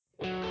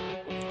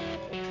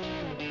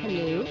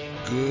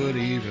Good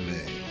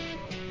evening.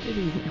 Good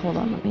evening. Hold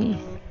on,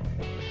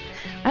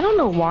 I don't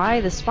know why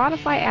the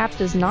Spotify app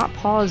does not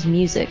pause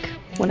music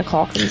when a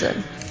call comes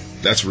in.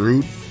 That's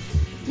rude.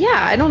 Yeah,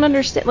 I don't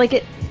understand.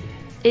 Like,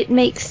 it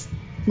makes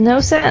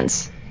no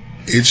sense.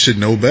 It should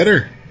know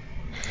better.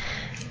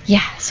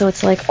 Yeah, so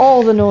it's like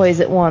all the noise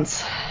at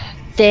once.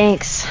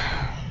 Thanks.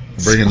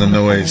 Bringing the Spotify.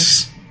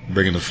 noise.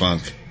 Bringing the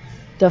funk.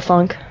 Da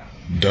funk.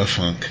 Da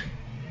funk.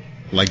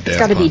 Like It's Daft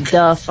gotta be Punk.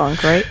 da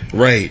funk, right?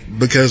 Right,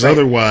 because Right.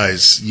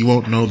 otherwise you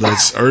won't know that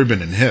it's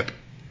urban and hip.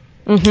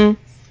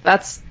 Mm-hmm.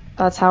 That's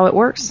how it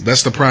works.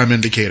 That's the prime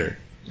indicator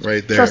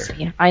right there. Trust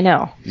me, I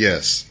know.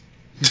 Yes.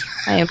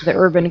 I am the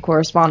urban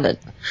correspondent.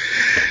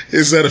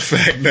 Is that a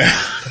fact now?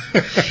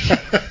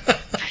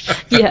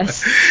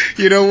 Yes.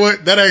 You know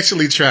what? That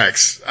actually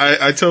tracks.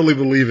 I totally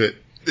believe it.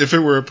 If it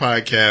were a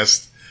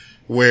podcast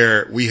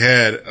where we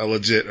had a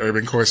legit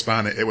urban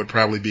correspondent, it would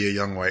probably be a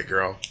young white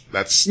girl.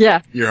 You're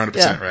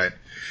 100% right.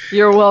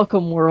 You're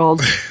welcome,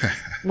 world.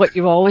 What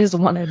you've always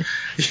wanted.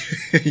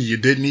 You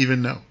didn't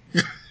even know.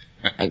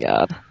 My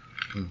God.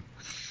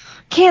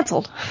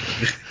 Canceled.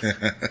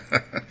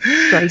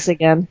 Strikes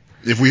again.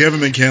 If we haven't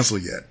been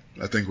canceled yet,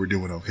 I think we're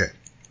doing okay.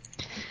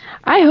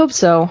 I hope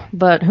so,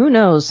 but who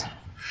knows?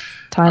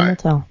 Time will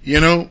tell. You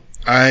know,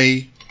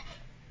 I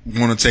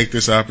want to take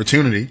this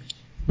opportunity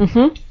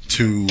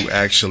to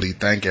actually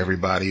thank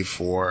everybody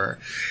for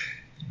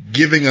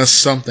giving us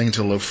something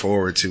to look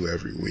forward to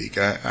every week.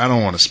 I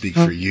don't want to speak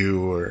for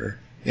you or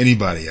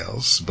anybody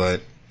else,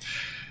 but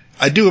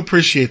I do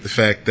appreciate the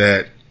fact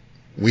that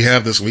we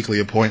have this weekly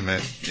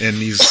appointment in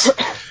these.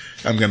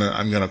 I'm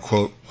gonna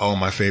quote all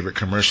my favorite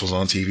commercials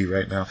on TV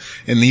right now.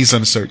 In these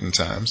uncertain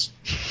times,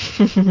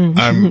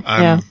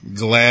 I'm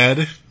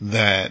glad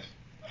that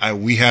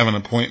we have an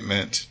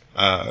appointment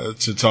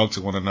to talk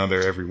to one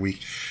another every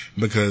week,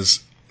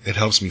 because it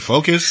helps me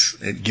focus.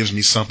 It gives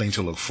me something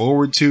to look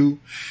forward to.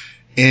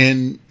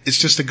 And it's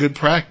just a good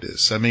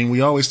practice. I mean,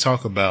 we always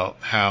talk about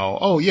how,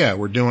 oh yeah,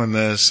 we're doing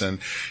this, and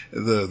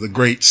the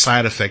great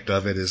side effect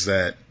of it is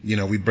that, you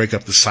know, we break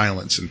up the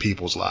silence in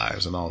people's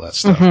lives and all that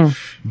stuff.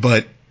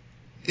 But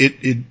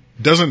it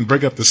doesn't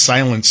break up the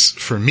silence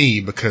for me,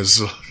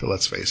 because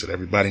let's face it,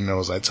 everybody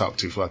knows I talk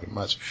too fucking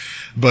much.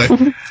 But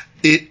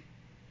it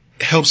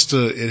helps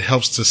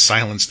to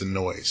silence the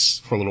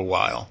noise for a little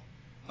while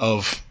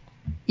of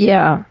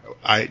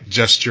I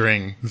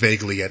gesturing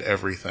vaguely at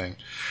everything.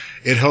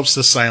 It helps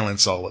to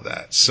silence all of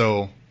that.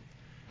 So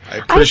I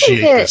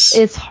appreciate this.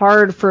 It's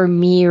hard for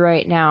me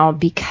right now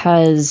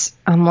because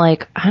I'm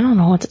like, I don't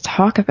know what to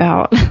talk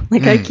about.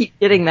 Like, I keep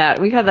getting that.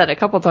 We've had that a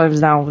couple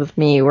times now with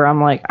me where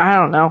I'm like, I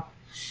don't know.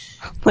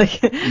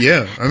 Like,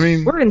 yeah, I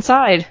mean, we're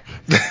inside.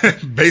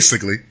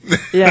 Basically.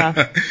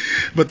 Yeah.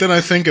 But then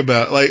I think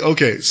about, like,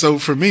 okay, so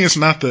for me, it's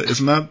not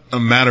a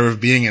matter of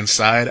being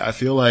inside. I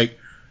feel like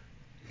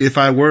if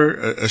I were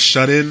a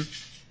shut-in,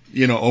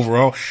 you know,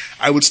 overall,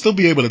 I would still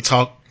be able to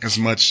talk as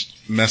much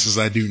mess as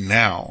I do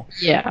now.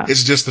 Yeah.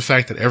 It's just the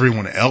fact that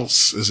everyone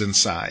else is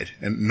inside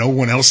and no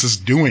one else is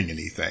doing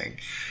anything.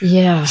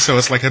 Yeah. So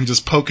it's like I'm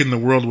just poking the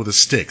world with a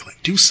stick.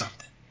 Like, do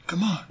something.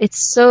 Come on. It's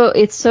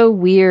so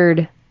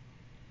weird.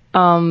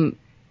 Someone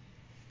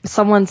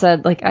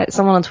said, like,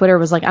 someone on Twitter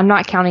was like, I'm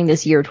not counting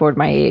this year toward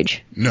my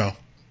age. No,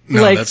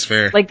 like, that's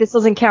fair. Like, this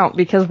doesn't count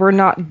because we're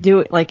not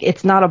doing, like,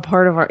 it's not a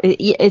part of our,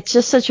 it's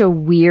just such a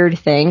weird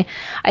thing.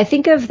 I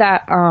think of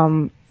that,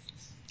 oh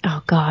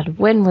God,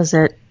 when was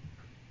it?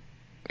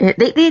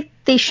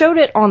 They showed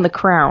it on The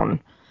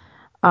Crown,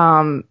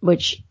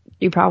 which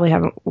you probably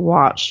haven't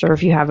watched, or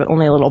if you haven't,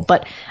 only a little,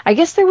 but I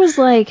guess there was,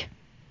 like,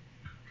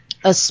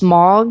 a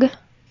smog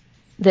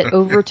that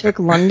overtook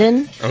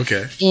London.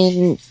 Okay.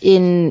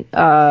 In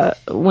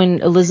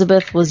when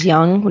Elizabeth was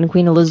young, when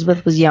Queen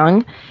Elizabeth was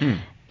young,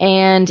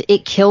 and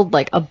it killed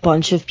like a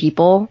bunch of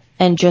people,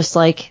 and just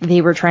like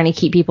they were trying to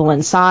keep people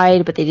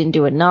inside, but they didn't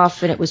do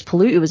enough, and it was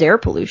air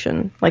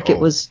pollution. Like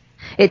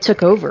it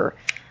took over.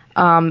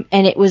 And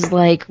it was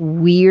like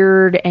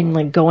weird, and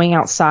like going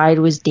outside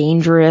was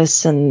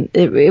dangerous, and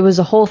it was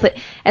a whole thing.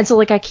 And so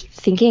like I keep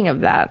thinking of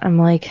that. I'm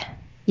like,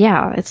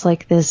 yeah, it's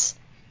like this.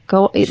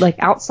 Like,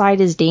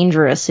 outside is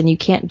dangerous and you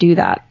can't do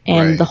that,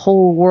 and the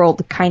whole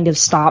world kind of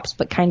stops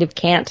but kind of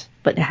can't,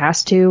 but it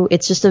has to.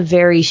 It's just a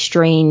very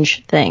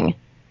strange thing.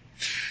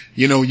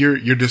 You know,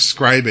 you're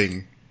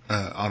describing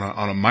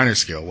on a minor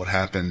scale what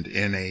happened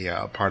in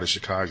a part of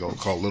Chicago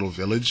called Little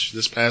Village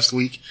this past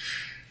week.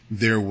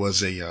 There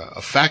was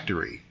a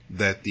factory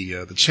that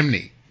the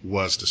chimney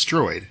was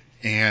destroyed,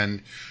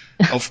 and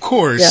of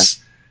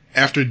course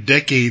after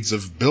decades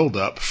of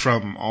buildup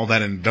from all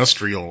that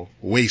industrial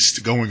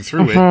waste going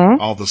through it,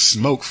 all the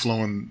smoke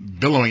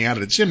billowing out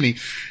of the chimney,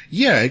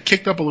 it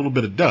kicked up a little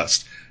bit of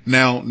dust.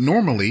 Now,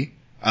 normally,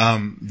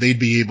 they'd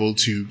be able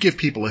to give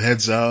people a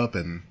heads up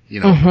and, you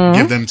know,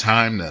 give them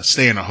time to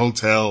stay in a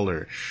hotel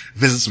or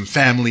visit some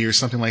family or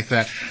something like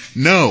that.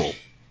 No,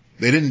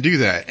 they didn't do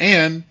that.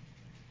 And,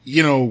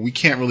 you know, we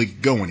can't really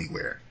go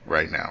anywhere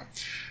right now.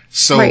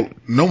 So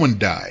no one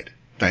died,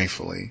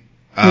 thankfully.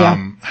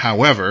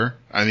 However,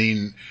 I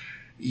mean,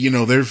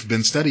 there have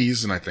been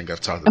studies, and I think I've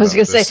talked about I was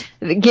going to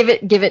say, give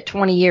it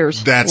 20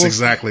 years. That's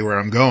exactly where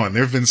I'm going.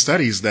 There have been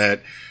studies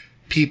that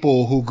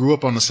people who grew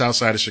up on the south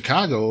side of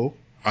Chicago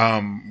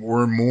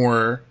were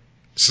more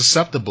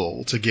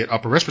susceptible to get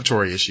upper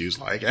respiratory issues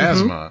like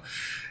asthma.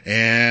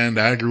 And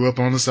I grew up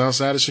on the south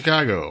side of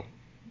Chicago,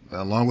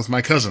 along with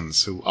my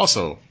cousins who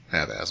also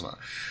have asthma.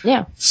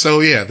 Yeah.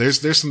 So yeah,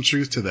 there's some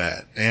truth to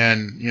that.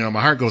 And,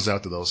 my heart goes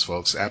out to those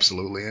folks.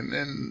 Absolutely.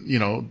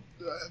 And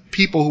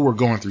people who are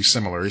going through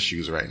similar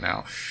issues right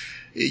now,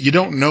 you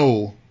don't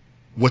know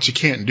what you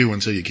can't do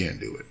until you can't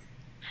do it.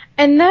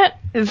 And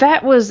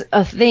that was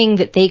a thing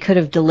that they could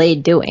have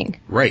delayed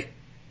doing. Right.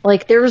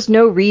 Like, there was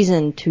no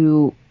reason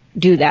to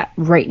do that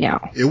right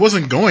now. It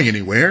wasn't going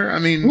anywhere. I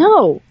mean,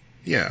 no.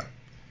 Yeah.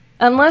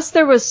 Unless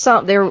there was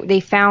they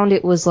found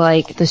it was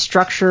like the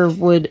structure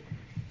would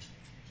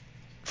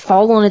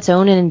fall on its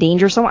own and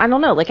endanger someone. I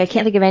don't know. Like, I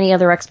can't think of any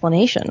other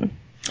explanation.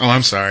 Oh,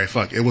 I'm sorry.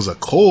 Fuck. It was a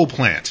coal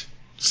plant.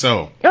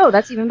 So. Oh,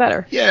 that's even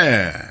better.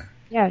 Yeah.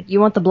 Yeah. You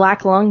want the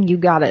black lung? You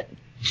got it.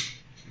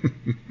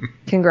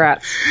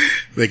 Congrats.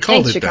 They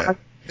called it Chicago.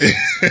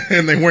 that.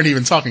 And they weren't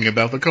even talking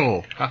about the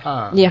coal.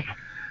 Yeah.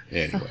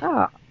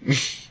 Anyway.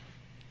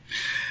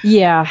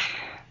 Yeah.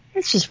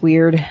 It's just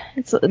weird.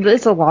 It's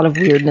a lot of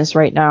weirdness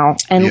right now.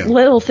 And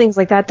little things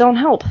like that don't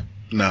help.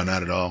 No,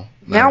 not at all.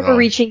 Now we're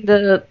reaching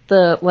the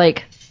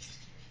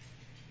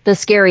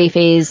scary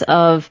phase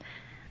of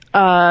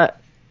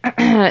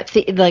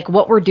like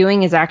what we're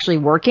doing is actually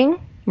working.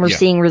 We're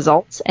seeing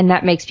results, and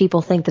that makes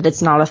people think that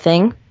it's not a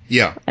thing.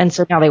 Yeah. And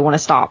so now they want to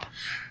stop.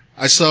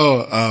 I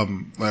saw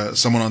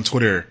someone on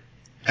Twitter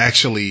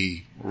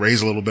actually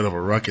raise a little bit of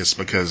a ruckus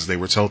because they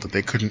were told that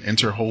they couldn't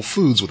enter Whole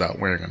Foods without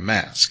wearing a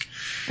mask.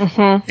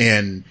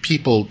 And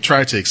people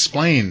tried to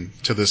explain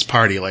to this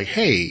party, like,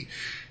 hey,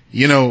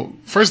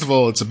 first of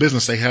all, it's a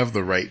business. They have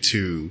the right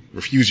to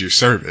refuse your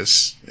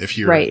service if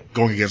you're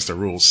going against the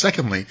rules.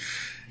 Secondly,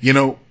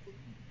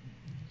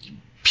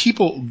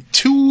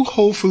 two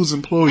Whole Foods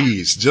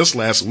employees just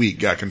last week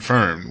got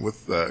confirmed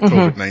with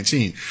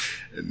COVID-19.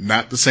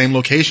 Not the same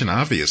location,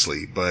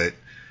 obviously, but,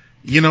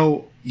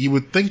 you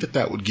would think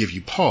that would give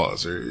you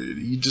pause, or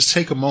you just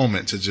take a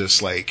moment to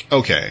just like,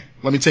 okay,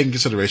 let me take in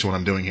consideration what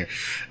I'm doing here.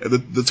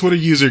 The Twitter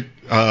user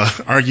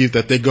argued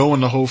that they go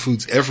into Whole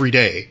Foods every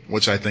day,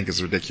 which I think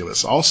is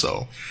ridiculous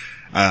also.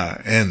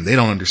 And they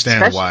don't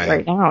understand especially why.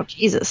 Right now,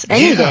 Jesus.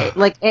 Any day.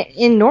 Like,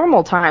 in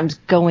normal times,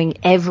 going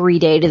every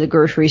day to the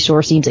grocery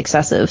store seems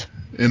excessive.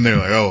 And they're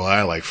like, oh,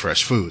 I like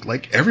fresh food.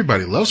 Like,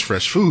 everybody loves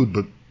fresh food,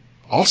 but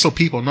also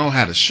people know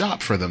how to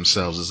shop for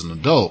themselves as an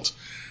adult.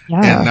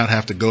 And not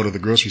have to go to the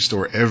grocery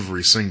store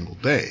every single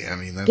day. I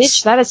mean,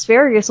 Bitch, that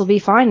asparagus will be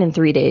fine in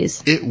 3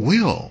 days. It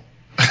will.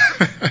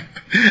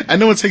 I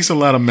know it takes a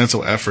lot of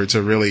mental effort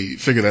to really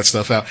figure that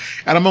stuff out.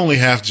 And I'm only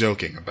half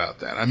joking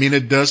about that. I mean,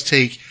 it does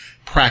take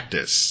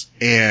practice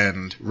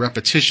and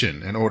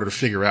repetition in order to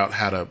figure out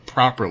how to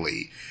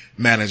properly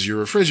manage your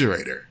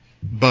refrigerator.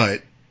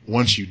 But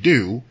once you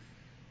do,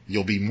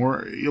 you'll be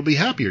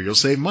happier. You'll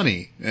save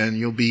money, and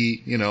you'll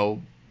be,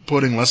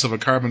 putting less of a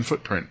carbon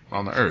footprint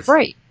on the earth.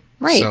 Right.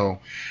 So,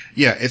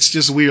 yeah, it's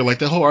just weird. Like,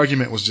 the whole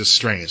argument was just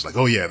strange. Like,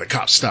 oh yeah, the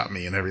cops stopped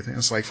me and everything.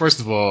 It's like,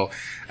 first of all,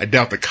 I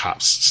doubt the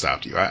cops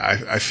stopped you.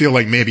 I feel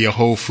like maybe a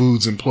Whole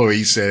Foods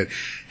employee said,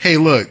 hey,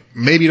 look,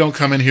 maybe don't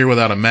come in here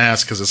without a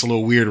mask because it's a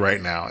little weird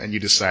right now. And you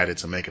decided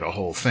to make it a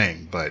whole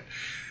thing. But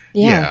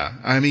yeah,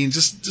 I mean,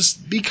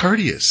 just be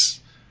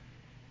courteous.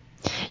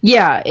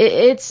 Yeah,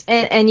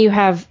 and you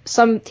have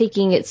some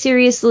taking it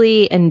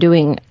seriously and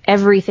doing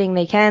everything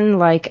they can,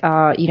 like,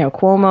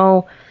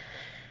 Cuomo,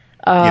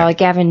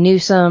 Gavin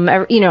Newsom,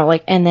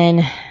 and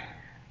then,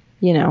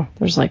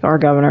 there's like our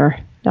governor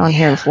down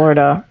here in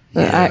Florida.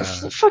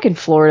 Fucking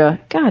Florida.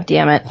 God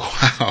damn it.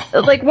 Wow.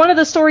 Like, one of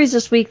the stories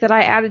this week that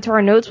I added to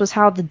our notes was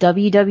how the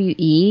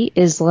WWE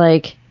is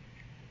like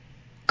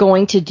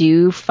going to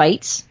do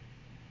fights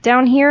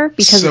down here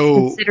because it's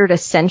considered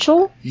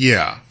essential.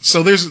 Yeah.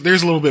 So there's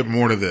a little bit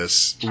more to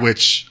this,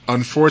 which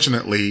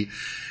unfortunately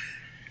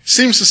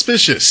seems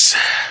suspicious,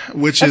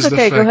 which That's is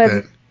okay. the fact Go ahead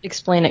that and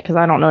explain it because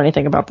I don't know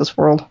anything about this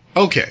world.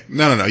 Okay.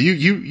 No.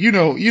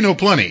 You know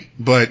plenty,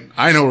 but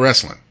I know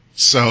wrestling.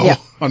 So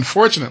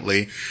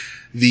unfortunately,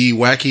 the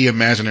wacky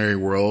imaginary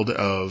world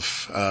of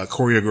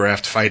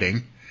choreographed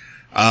fighting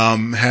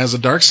has a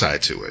dark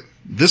side to it.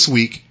 This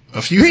week,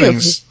 a few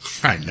things.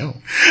 I know.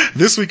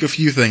 This week, a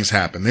few things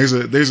happen. There's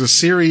a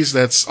series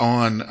that's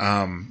on,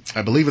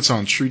 I believe it's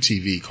on True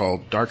TV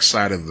called Dark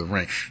Side of the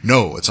Ring.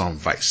 No, it's on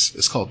Vice.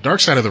 It's called Dark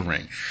Side of the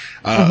Ring.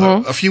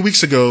 A few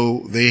weeks ago,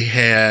 they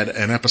had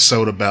an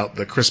episode about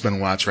the Chris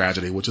Benoit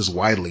tragedy, which is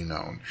widely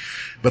known.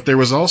 But there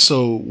was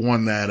also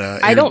one that,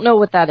 I don't know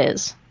what that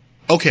is.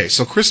 Okay,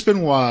 so Chris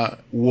Benoit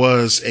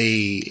was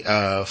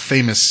a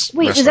famous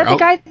Wait, wrestler. is that the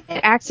guy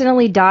that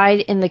accidentally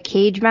died in the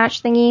cage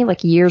match thingy,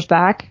 like, years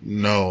back?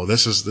 No,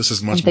 this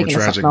is much more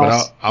tragic,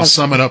 but I'll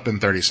sum it up in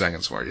 30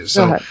 seconds for you.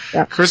 So,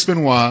 Chris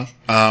Benoit,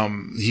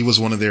 he was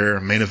one of their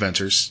main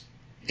eventers,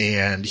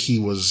 and he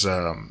was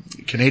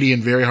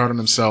Canadian, very hard on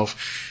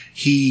himself,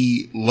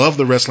 he loved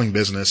the wrestling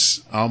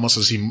business almost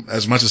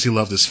as much as he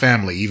loved his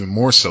family, even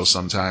more so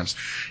sometimes.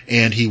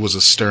 And he was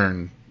a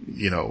stern,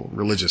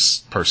 religious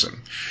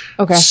person.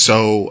 Okay.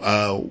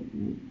 So,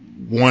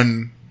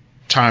 one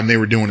time they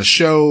were doing a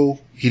show,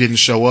 he didn't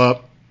show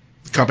up.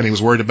 The company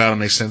was worried about him.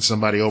 They sent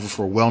somebody over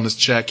for a wellness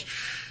check.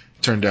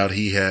 Turned out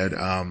he had,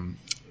 done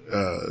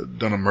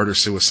a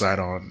murder-suicide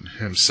on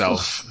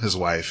himself, his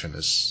wife, and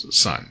his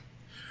son.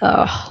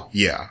 Oh.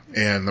 Yeah.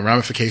 And the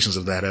ramifications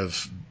of that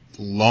have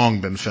long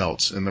been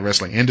felt in the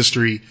wrestling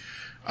industry.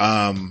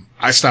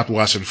 I stopped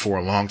watching for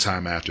a long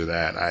time after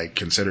that. I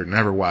considered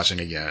never watching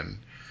again.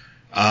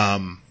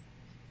 Yeah,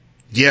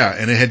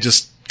 and it had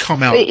just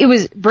come out. It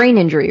was brain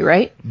injury,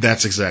 right?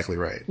 That's exactly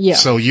right. Yeah.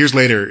 So years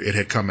later, it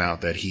had come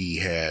out that he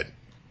had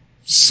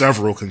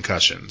several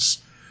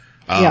concussions.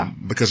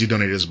 Because he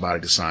donated his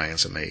body to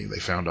science, and they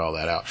found all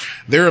that out.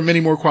 There are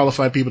many more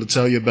qualified people to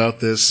tell you about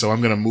this, so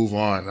I'm going to move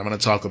on. I'm going to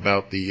talk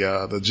about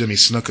the Jimmy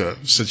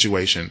Snuka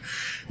situation,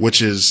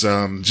 which is,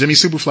 Jimmy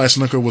Superfly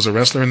Snuka was a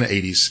wrestler in the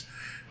 80s,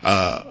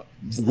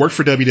 worked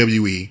for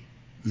WWE.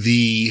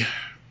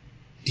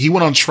 He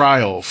went on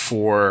trial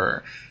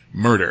for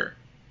murder.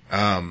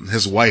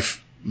 His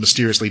wife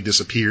mysteriously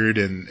disappeared,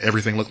 and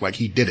everything looked like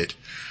he did it.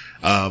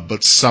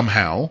 But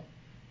somehow,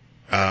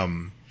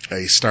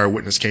 a star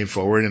witness came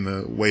forward in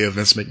the way of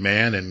Vince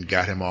McMahon and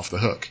got him off the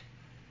hook.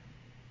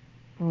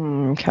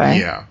 Okay.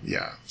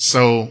 Yeah.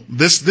 So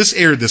this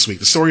aired this week.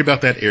 The story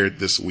about that aired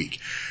this week.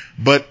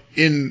 But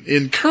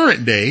in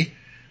current day,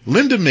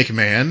 Linda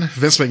McMahon,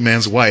 Vince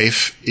McMahon's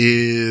wife,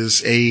 is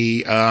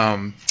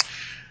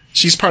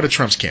she's part of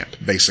Trump's camp,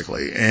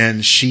 basically.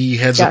 And she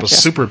heads up a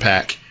super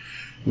PAC,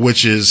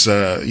 which is,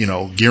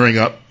 gearing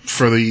up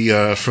for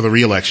the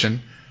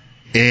re-election.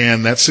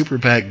 And that super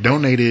PAC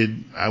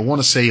donated, I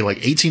want to say, like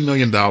 $18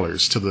 million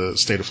to the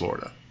state of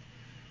Florida.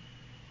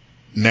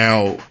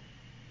 Now,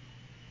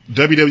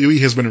 WWE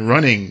has been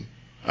running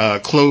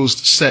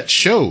closed set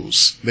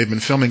shows. They've been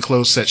filming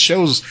closed set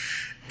shows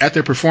at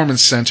their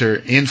performance center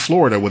in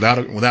Florida without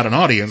an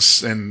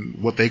audience and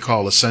what they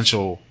call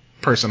essential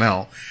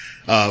personnel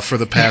for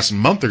the past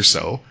month or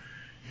so.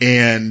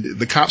 And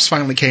the cops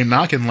finally came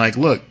knocking like,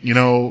 look,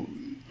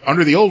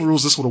 under the old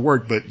rules this would have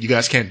worked, but you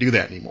guys can't do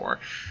that anymore.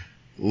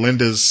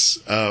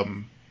 Linda's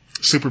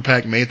super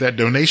PAC made that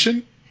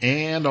donation,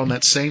 and on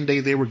that same day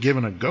they were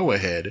given a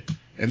go-ahead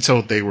and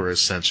told they were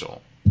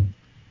essential.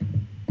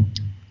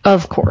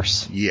 Of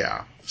course.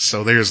 Yeah,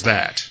 so there's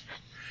that.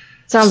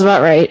 Sounds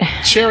about right.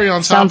 Cherry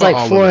on top Sounds of like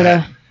all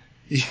Florida.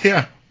 of that.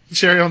 Yeah,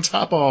 cherry on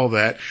top of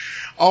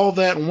all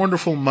that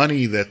wonderful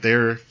money that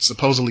they're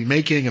supposedly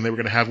making, and they were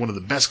going to have one of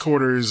the best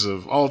quarters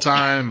of all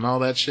time and all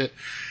that shit.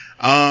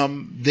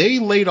 They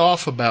laid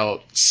off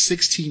about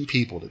 16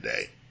 people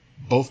today,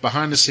 both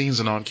behind the scenes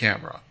and on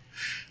camera.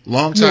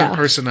 Longtime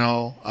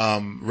personnel,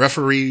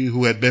 referee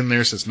who had been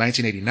there since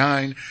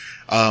 1989.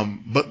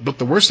 But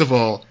the worst of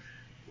all,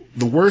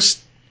 the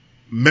worst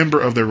member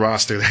of their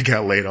roster that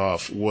got laid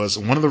off was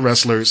one of the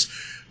wrestlers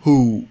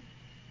who,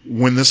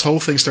 when this whole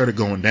thing started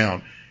going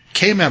down,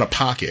 came out of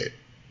pocket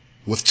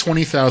with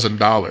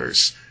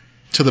 $20,000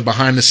 to the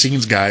behind the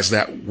scenes guys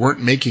that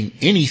weren't making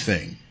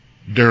anything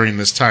during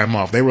this time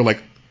off. They were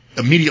like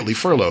immediately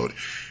furloughed.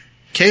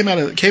 Came out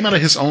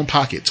of his own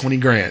pocket,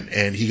 $20,000,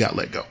 and he got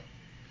let go.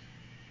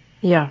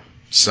 Yeah.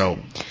 So,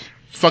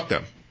 fuck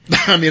them.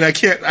 I mean, I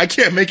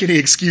can't make any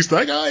excuse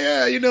like, oh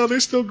yeah, they're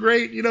still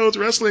great, it's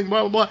wrestling,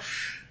 blah, blah, blah.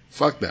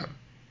 Fuck them.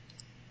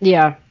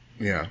 Yeah.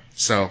 Yeah.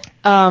 So.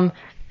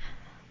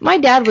 My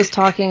dad was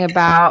talking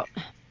about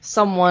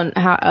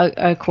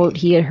a quote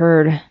he had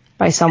heard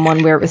by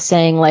someone where it was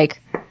saying like,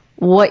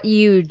 what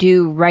you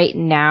do right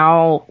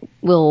now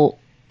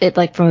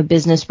from a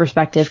business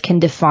perspective can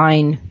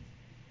define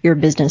your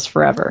business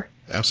forever.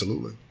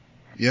 Absolutely.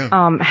 Yeah.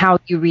 How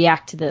you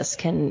react to this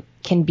can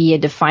be a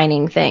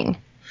defining thing.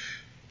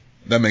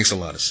 That makes a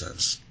lot of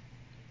sense.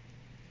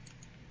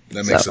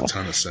 That makes a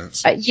ton of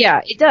sense.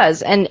 Yeah, it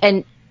does.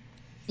 And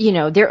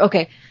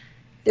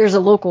there's a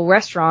local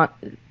restaurant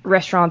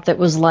that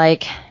was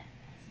like,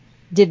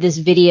 did this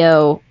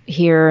video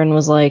here and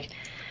was like,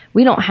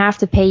 we don't have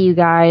to pay you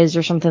guys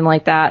or something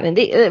like that. And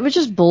it was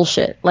just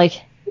bullshit.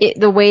 Like,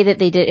 the way that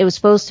they did it was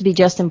supposed to be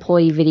just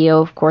employee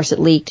video. Of course, it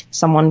leaked.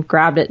 Someone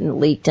grabbed it and it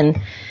leaked.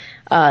 And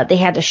they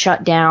had to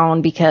shut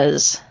down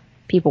because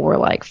people were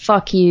like,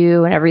 fuck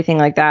you and everything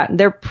like that. And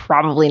they're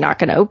probably not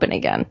going to open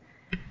again.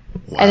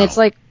 Wow. And it's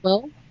like,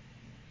 well,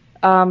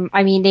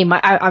 I mean, they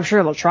might. I'm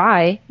sure they'll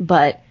try,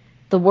 but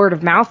the word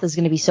of mouth is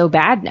going to be so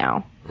bad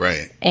now.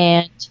 Right.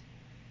 And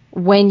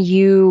when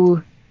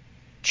you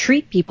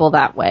treat people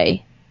that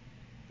way,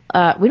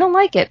 we don't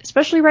like it,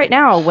 especially right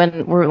now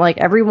when we're like,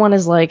 everyone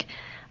is like,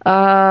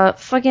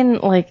 fucking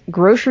like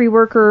grocery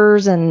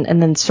workers and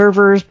then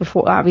servers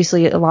before,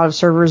 obviously a lot of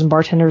servers and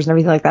bartenders and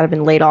everything like that have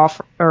been laid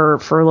off or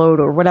furloughed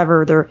or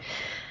whatever.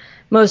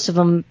 Most of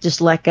them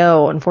just let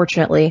go,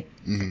 unfortunately.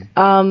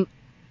 Mm-hmm.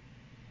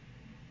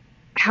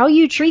 How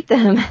you treat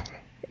them,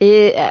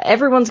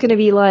 everyone's going to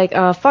be like,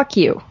 fuck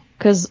you.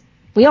 Cause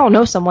we all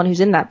know someone who's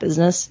in that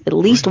business. At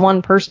least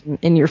one person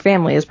in your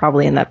family is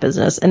probably in that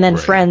business. And then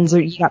friends,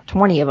 or you got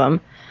 20 of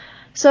them.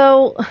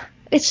 So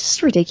it's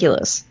just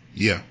ridiculous.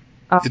 Yeah.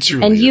 It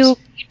truly and is. you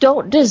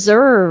don't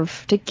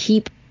deserve to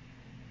keep,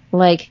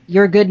 like,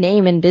 your good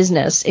name in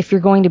business if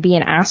you're going to be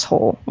an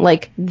asshole.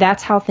 Like,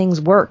 that's how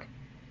things work.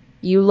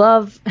 You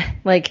love,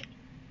 like,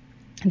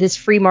 this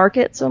free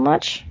market so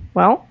much.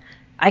 Well,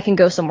 I can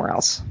go somewhere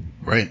else.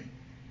 Right.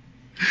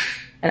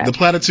 And the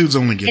platitudes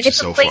only get you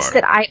so far. It's a place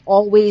that I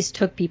always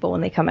took people when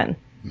they come in.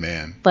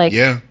 Man. Like,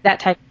 that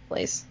type of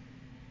place.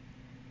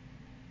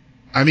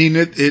 I mean,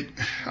 it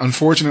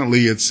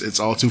unfortunately, it's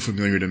all too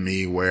familiar to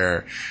me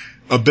where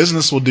a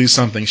business will do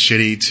something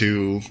shitty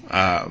to,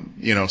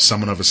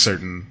 someone of a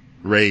certain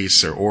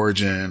race or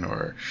origin,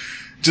 or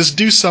just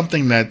do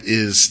something that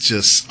is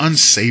just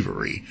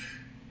unsavory.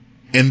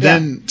 And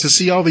then to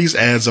see all these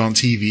ads on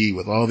TV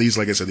with all these,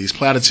 like I said, these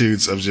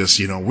platitudes of just,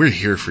 we're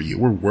here for you.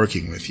 We're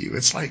working with you.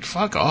 It's like,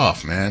 fuck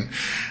off, man.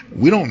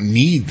 We don't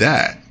need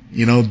that.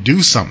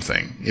 Do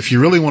something. If you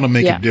really want to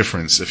make a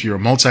difference, if you're a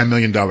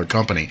multi-million-dollar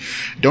company,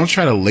 don't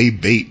try to lay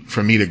bait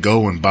for me to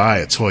go and buy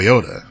a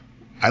Toyota.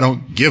 I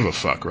don't give a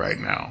fuck right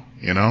now,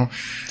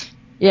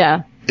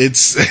 Yeah.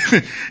 It's,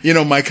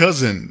 my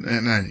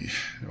cousin,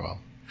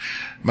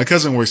 my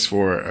cousin works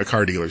for a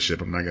car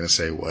dealership. I'm not going to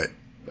say what.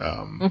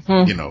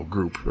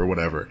 Group or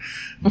whatever.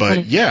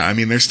 But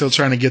they're still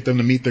trying to get them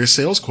to meet their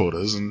sales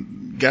quotas,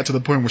 and got to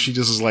the point where she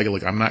just is like,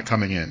 look, I'm not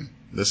coming in.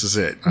 This is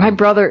it. My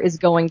brother is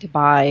going to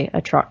buy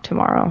a truck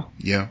tomorrow.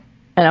 Yeah.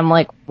 And I'm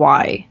like,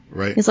 why?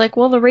 Right. He's like,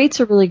 well, the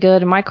rates are really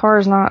good and my car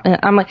is not. And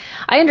I'm like,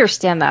 I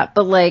understand that,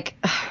 but like,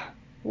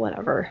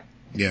 whatever.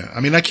 Yeah.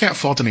 I can't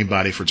fault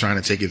anybody for trying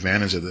to take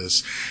advantage of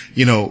this.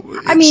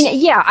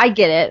 I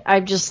get it.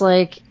 I'm just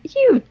like,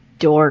 you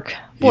dork.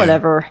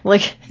 Whatever.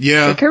 Like,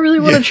 I really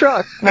want a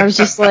truck. And I was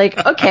just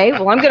like, okay,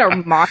 well, I'm going to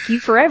mock you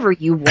forever,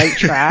 you white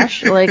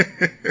trash. Like,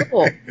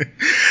 cool.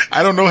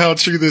 I don't know how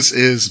true this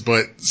is,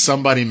 but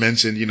somebody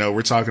mentioned,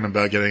 we're talking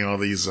about getting all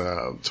these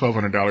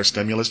 $1,200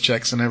 stimulus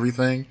checks and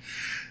everything.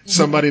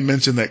 Somebody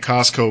mentioned that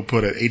Costco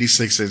put an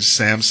 86-inch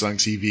Samsung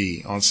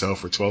TV on sale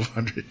for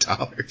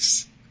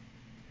 $1,200.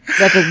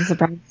 That doesn't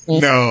surprise me.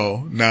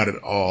 No, not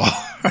at all.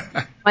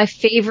 My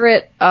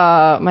favorite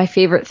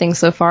thing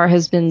so far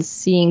has been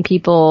seeing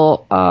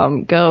people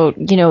go,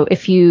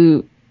 if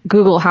you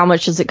Google how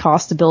much does it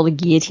cost to build a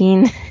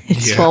guillotine,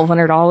 it's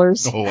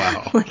 $1,200. Oh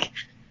wow! Like,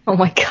 oh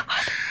my god,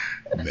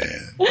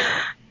 man.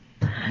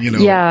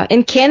 Yeah,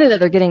 in Canada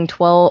they're getting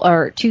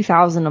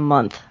 $2,000 a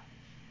month.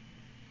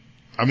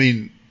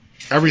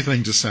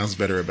 Everything just sounds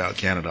better about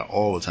Canada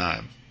all the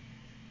time.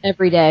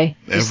 Every day,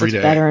 every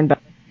day, better and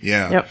better.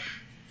 Yeah. Yep.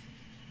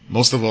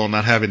 Most of all,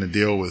 not having to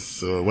deal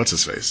with what's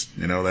his face.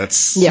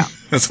 That's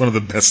one of the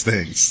best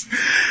things.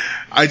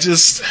 I had to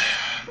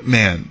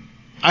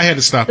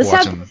stop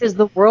watching. Because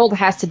the world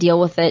has to deal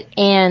with it,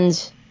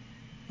 and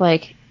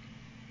like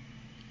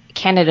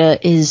Canada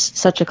is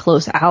such a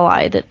close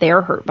ally that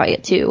they're hurt by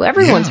it too.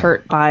 Everyone's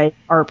hurt by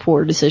our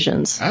poor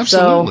decisions.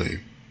 Absolutely.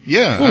 So,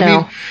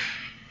 yeah.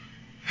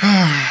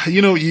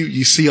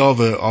 You see all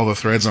the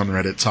threads on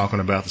Reddit talking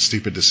about the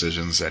stupid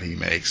decisions that he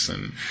makes,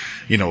 and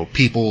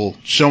people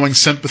showing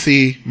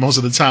sympathy most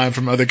of the time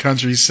from other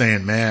countries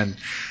saying, man,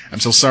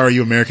 I'm so sorry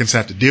you Americans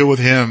have to deal with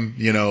him,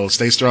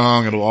 stay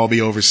strong, it'll all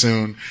be over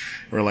soon.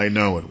 We're like,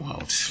 no, it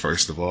won't,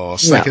 first of all.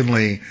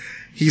 Secondly,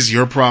 he's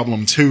your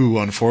problem too,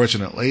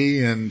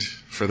 unfortunately, and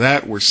for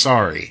that we're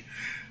sorry,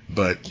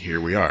 but here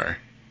we are.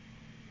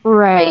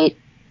 Right.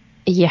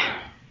 Yeah.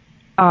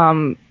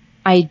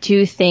 I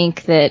do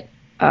think that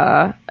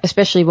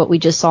especially what we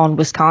just saw in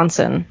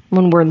Wisconsin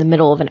when we're in the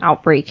middle of an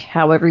outbreak,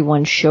 how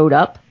everyone showed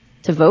up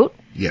to vote.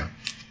 Yeah.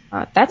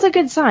 That's a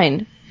good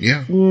sign.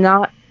 Yeah.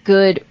 Not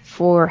good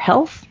for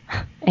health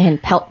and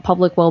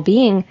public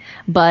well-being,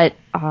 but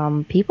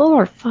people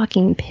are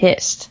fucking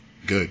pissed.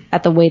 Good.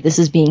 At the way this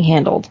is being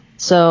handled.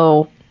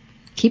 So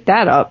keep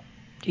that up.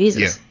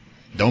 Jesus. Yeah.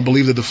 Don't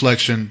believe the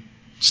deflection.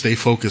 Stay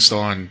focused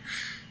on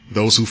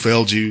those who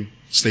failed you.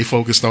 Stay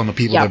focused on the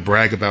people that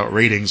brag about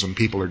ratings when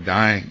people are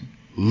dying.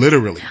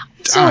 Literally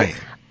dying.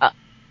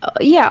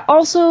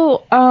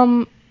 Also,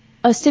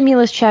 a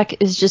stimulus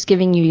check is just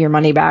giving you your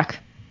money back.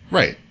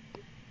 Right.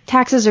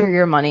 Taxes are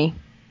your money.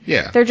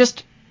 Yeah. They're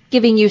just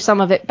giving you some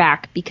of it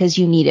back because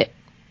you need it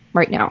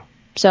right now.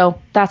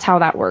 So that's how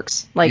that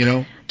works. Like,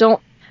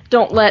 don't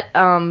let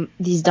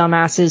these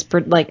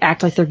dumbasses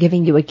act like they're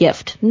giving you a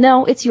gift.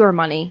 No, it's your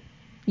money.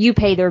 You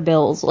pay their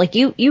bills. Like,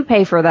 you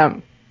pay for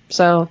them.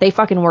 So they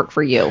fucking work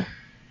for you.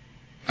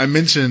 I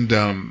mentioned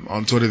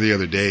on Twitter the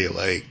other day,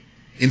 like,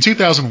 in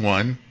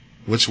 2001,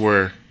 which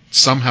were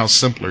somehow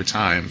simpler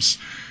times,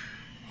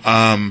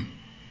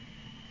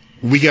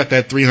 we got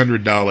that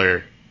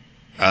 $300,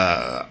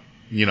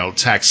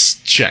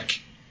 tax check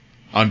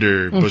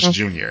under Bush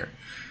Jr.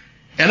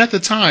 And at the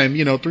time,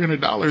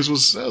 $300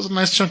 was a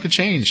nice chunk of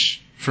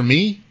change for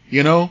me,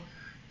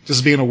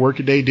 just being a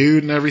workaday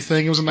dude and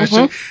everything. It was a nice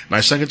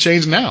chunk of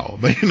change now,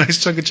 but a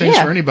nice chunk of change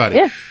for anybody.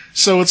 Yeah.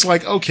 So it's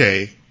like,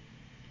 okay,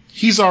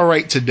 he's all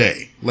right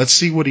today. Let's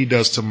see what he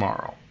does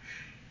tomorrow.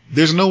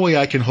 there's no way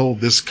I can hold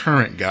this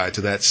current guy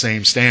to that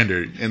same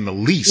standard in the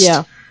least.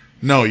 Yeah.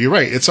 No, you're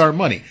right. It's our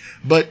money.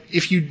 But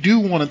if you do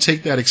want to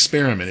take that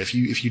experiment, if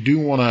you do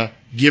want to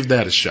give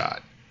that a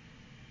shot,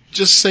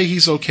 just say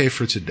he's okay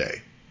for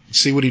today.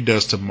 See what he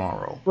does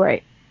tomorrow.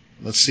 Right.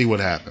 Let's see what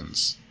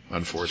happens.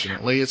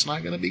 Unfortunately, it's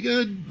not going to be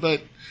good,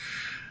 but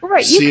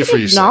right. See it for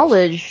yourself.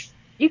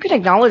 You can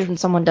acknowledge when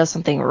someone does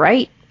something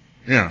right.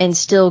 Yeah. And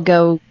still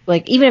go,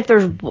 like, even if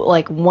there's,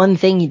 like, one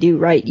thing you do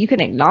right, you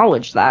can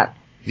acknowledge that.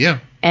 Yeah.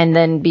 And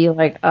then be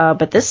like,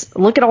 but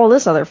look at all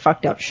this other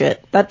fucked up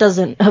shit. That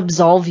doesn't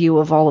absolve you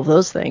of all of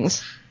those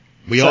things.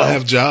 We all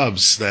have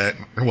jobs a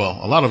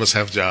lot of us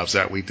have jobs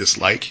that we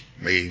dislike.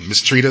 They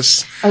mistreat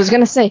us. I was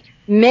going to say,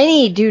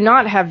 many do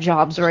not have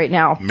jobs right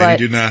now. Many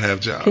do not have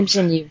jobs.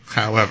 Continue.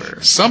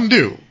 However, some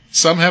do.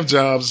 Some have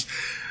jobs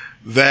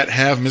that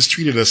have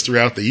mistreated us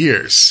throughout the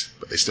years,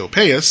 but they still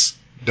pay us.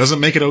 Doesn't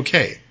make it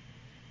okay.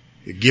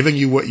 They're giving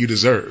you what you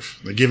deserve.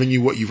 They're giving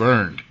you what you've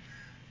earned.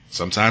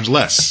 Sometimes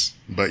less,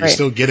 but you're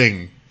still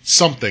getting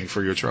something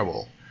for your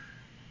trouble.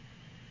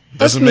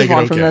 Doesn't make it okay.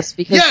 Let's move on from this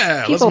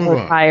because people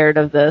are tired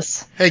of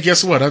this. Hey,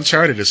 guess what?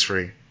 Uncharted is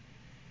free.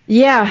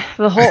 Yeah,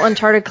 the whole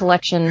Uncharted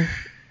collection,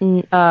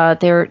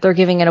 they're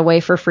giving it away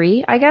for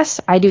free, I guess.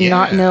 I do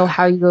not know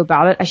how you go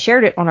about it. I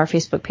shared it on our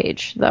Facebook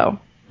page, though.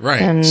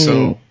 Right. And,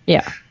 so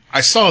yeah.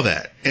 I saw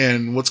that,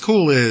 and what's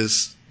cool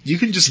is you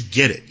can just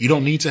get it. You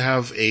don't need to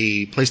have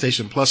a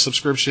PlayStation Plus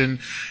subscription.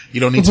 You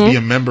don't need to be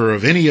a member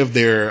of any of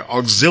their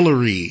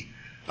auxiliary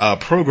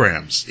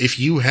programs. If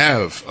you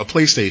have a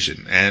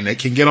PlayStation and it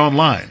can get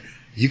online,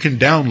 you can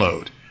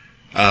download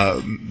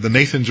the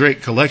Nathan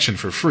Drake collection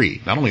for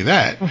free. Not only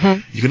that,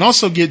 you can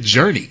also get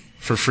Journey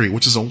for free,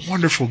 which is a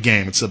wonderful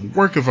game. It's a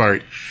work of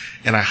art,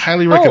 and I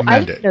highly recommend it.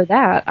 I didn't know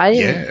that. I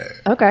didn't.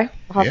 Yeah. Okay.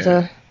 I'll have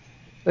to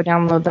go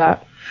download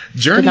that.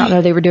 Journey. Did not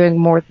know they were doing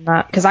more than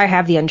that, because I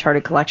have the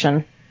Uncharted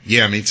collection.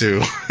 Yeah, me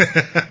too.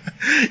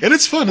 And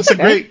it's fun. It's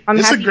okay. a great. I'm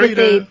it's happy a great. That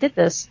they did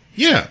this.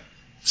 Yeah,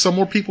 so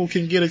more people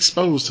can get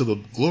exposed to the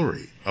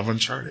glory of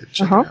Uncharted.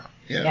 Check it out.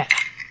 Yeah.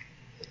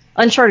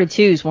 Uncharted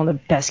 2 is one of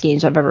the best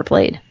games I've ever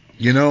played.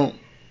 You know,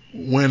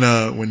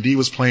 when Dee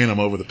was playing them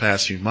over the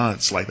past few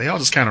months, like they all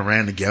just kind of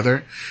ran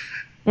together,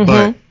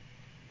 but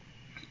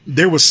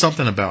there was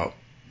something about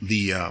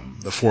the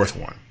fourth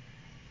one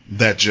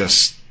that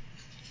just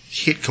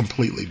hit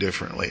completely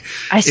differently.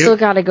 I still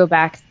got to go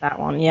back to that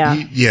one. Yeah.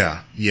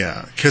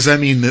 Yeah. Because I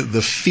mean,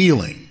 the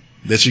feeling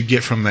that you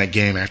get from that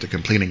game after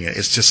completing it,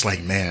 it's just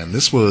like, man,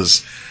 this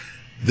was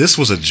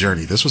a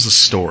journey. This was a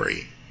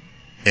story,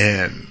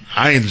 and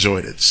I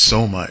enjoyed it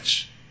so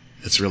much.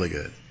 It's really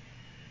good.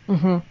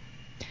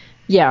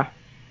 Yeah.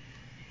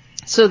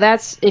 So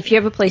that's, if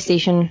you have a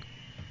PlayStation,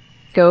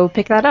 go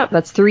pick that up.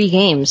 That's 3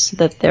 games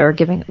that they're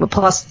giving,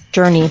 plus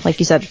Journey, like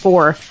you said,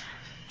 4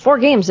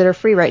 games that are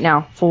free right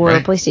now for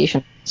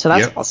PlayStation. So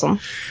that's awesome.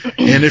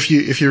 And if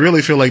you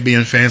really feel like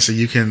being fancy,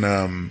 you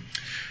can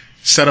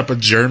set up a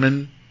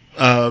German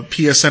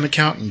PSN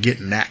account and get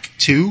Knack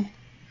 2,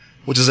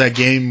 which is that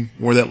game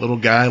where that little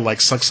guy like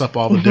sucks up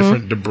all the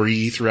different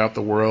debris throughout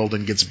the world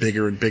and gets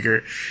bigger and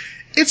bigger.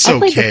 It's okay. I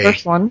played the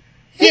first one.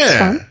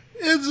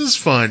 It's just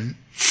fun.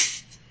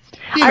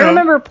 I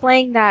remember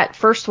playing that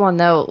first one,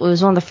 though. It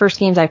was one of the first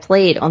games I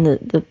played on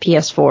the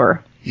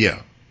PS4.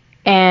 Yeah.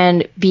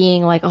 And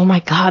being like, oh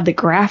my god, the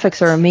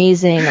graphics are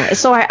amazing.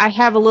 So I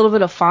have a little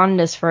bit of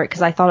fondness for it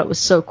because I thought it was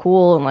so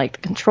cool, and like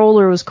the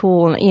controller was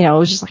cool, and it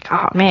was just like,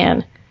 oh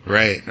man.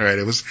 Right.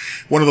 It was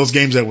one of those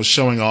games that was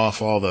showing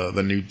off all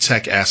the new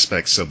tech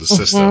aspects of the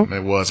system.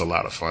 It was a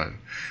lot of fun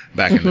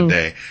back in the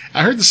day.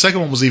 I heard the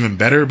second one was even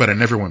better, but I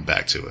never went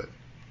back to it.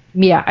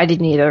 Yeah, I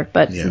didn't either.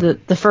 But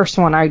the first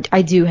one,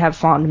 I do have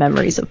fond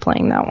memories of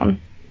playing that one.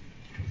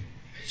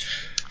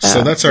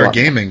 So that's our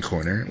gaming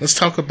corner. Let's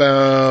talk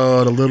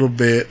about a little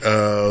bit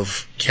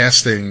of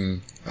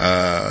casting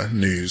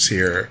news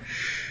here.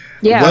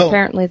 Yeah, well,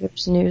 apparently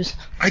there's news.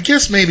 I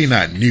guess maybe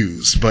not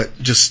news, but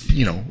just,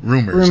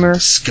 rumors and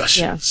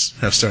discussions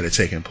have started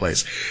taking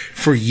place.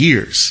 For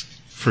years,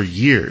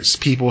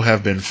 people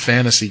have been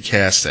fantasy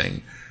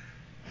casting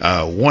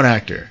one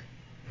actor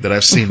that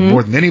I've seen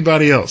more than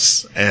anybody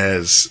else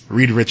as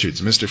Reed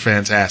Richards, Mr.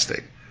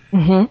 Fantastic.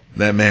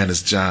 That man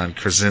is John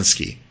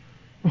Krasinski.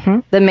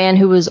 The man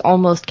who was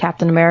almost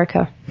Captain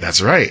America.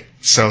 That's right.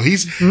 So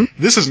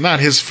this is not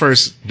his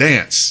first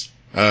dance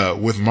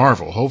with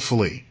Marvel,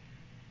 hopefully.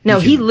 No,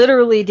 he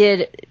literally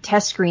did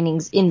test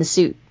screenings in the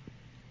suit.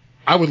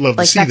 I would love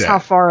to see that. That's how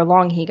far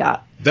along he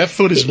got. That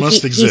footage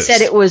must exist. He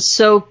said it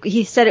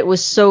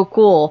was so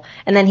cool,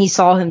 and then he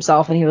saw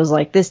himself and he was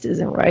like, this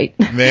isn't right.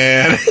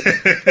 Man.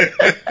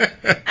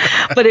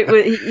 But it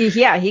was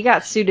he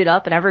got suited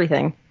up and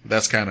everything.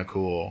 That's kind of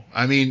cool.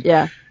 I mean,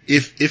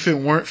 if it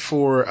weren't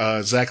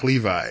for Zach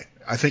Levi,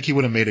 I think he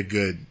would have made a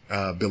good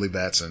Billy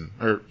Batson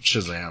or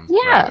Shazam.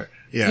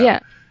 Yeah.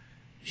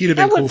 He'd have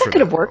been cool for that. That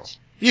could have worked.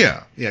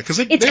 Yeah, because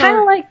it's kind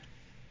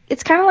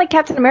of like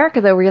Captain America,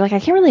 though, where you're like, I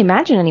can't really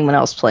imagine anyone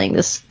else playing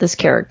this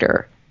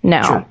character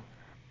now.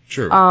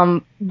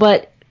 True.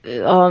 But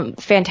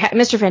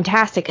Mr.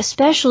 Fantastic,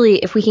 especially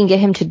if we can get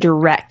him to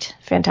direct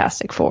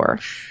Fantastic Four.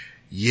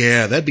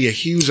 Yeah, that'd be a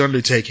huge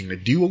undertaking to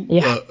do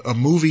a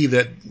movie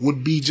that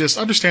would be just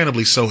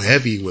understandably so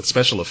heavy with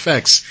special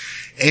effects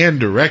and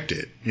direct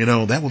it. You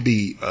know, that would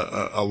be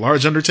a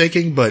large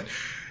undertaking, but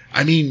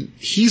I mean,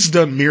 he's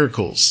done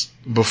miracles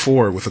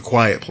before with A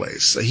Quiet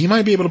Place. He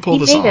might be able to pull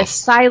this off. He made a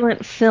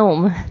silent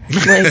film.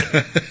 Like,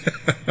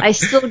 I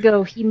still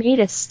go, he made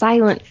a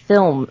silent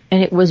film,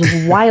 and it was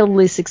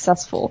wildly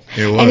successful.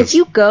 It was. And if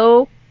you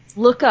go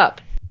look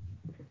up,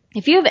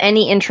 if you have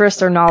any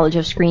interest or knowledge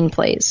of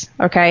screenplays,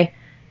 okay,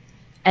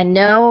 and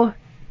know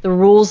the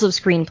rules of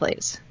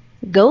screenplays,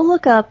 go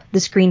look up the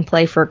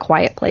screenplay for A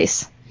Quiet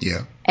Place.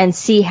 Yeah. And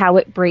see how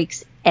it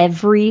breaks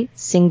every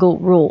single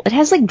rule. It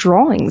has like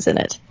drawings in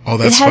it. Oh,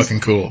 that's fucking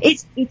cool.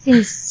 It's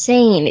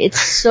insane. It's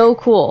so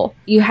cool.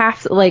 You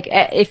have to, like,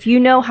 if you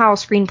know how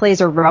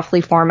screenplays are roughly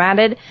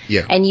formatted,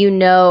 and you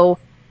know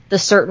the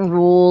certain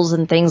rules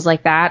and things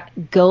like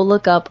that, go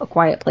look up A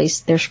Quiet Place.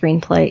 Their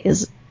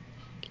screenplay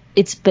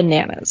it's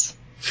bananas.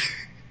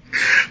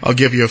 I'll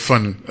give you a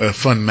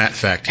fun Matt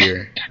fact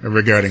here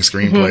regarding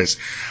screenplays.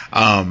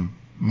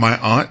 My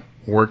aunt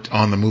worked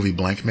on the movie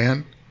Blank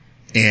Man,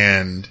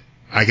 and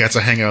I got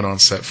to hang out on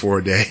set for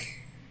a day.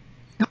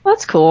 Oh,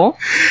 that's cool.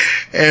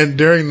 And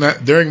during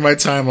my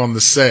time on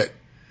the set,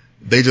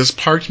 they just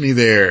parked me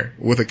there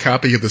with a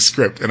copy of the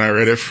script, and I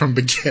read it from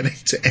beginning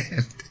to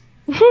end.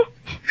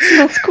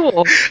 That's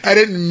cool. I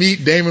didn't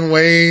meet Damon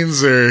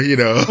Wayans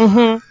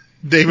or,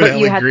 David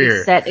Allen Greer. But you had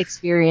the set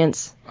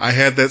experience. I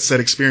had that set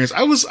experience.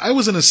 I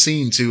was in a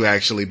scene too,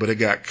 actually, but it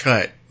got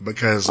cut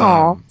because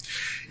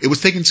it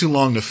was taking too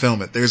long to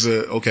film it.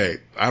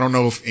 I don't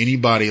know if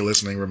anybody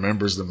listening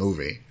remembers the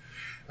movie,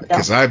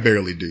 because I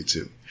barely do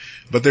too.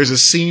 But there's a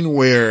scene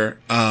where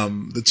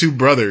the two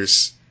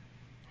brothers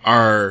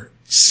are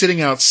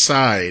sitting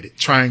outside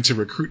trying to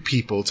recruit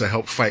people to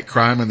help fight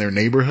crime in their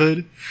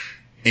neighborhood.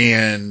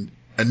 And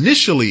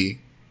initially,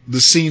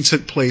 the scene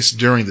took place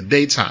during the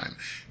daytime.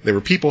 There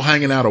were people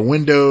hanging out of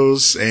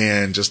windows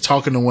and just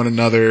talking to one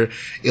another.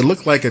 It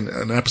looked like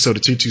an episode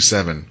of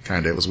 227,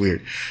 kind of. It was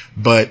weird.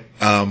 But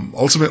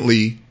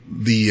ultimately,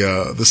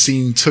 the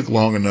scene took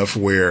long enough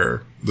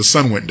where the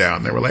sun went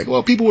down. They were like,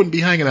 well, people wouldn't be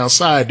hanging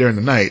outside during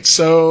the night.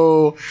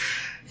 So,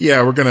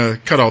 yeah, we're going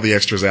to cut all the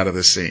extras out of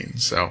this scene.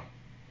 So,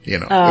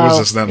 it was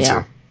just them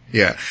two.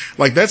 Yeah.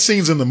 Like, that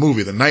scene's in the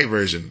movie, the night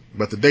version,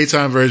 but the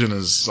daytime version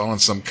is on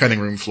some cutting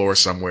room floor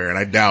somewhere, and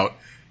I doubt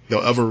they'll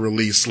ever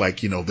release,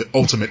 the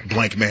ultimate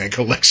Blank Man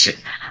collection.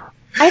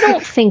 I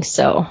don't think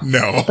so.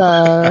 No.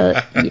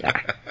 But,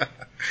 yeah.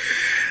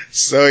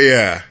 So,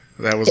 yeah,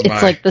 that was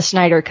It's like the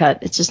Snyder cut.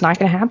 It's just not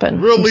going to happen.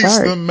 Release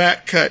the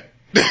Matt cut.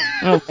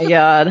 Oh, my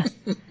God.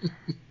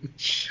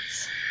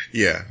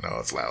 Yeah, no,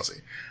 it's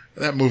lousy.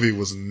 That movie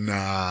was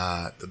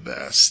not the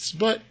best,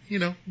 but,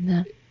 No.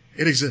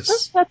 It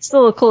exists. That's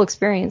still a cool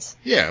experience.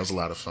 Yeah, it was a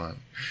lot of fun.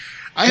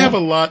 I have a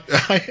lot.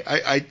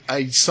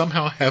 I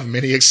somehow have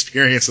many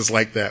experiences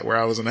like that where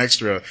I was an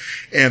extra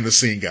and the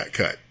scene got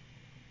cut.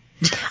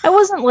 I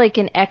wasn't like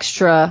an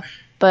extra,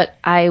 but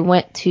I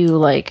went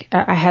to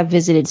I have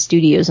visited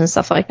studios and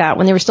stuff like that.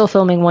 When they were still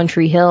filming One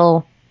Tree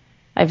Hill,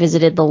 I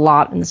visited the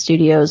lot in the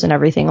studios and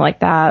everything like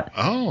that.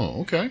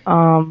 Oh, okay.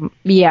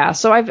 Yeah,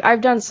 so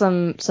I've done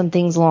some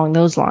things along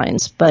those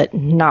lines, but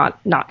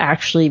not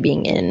actually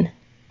being in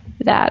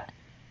that.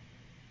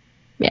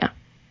 Yeah.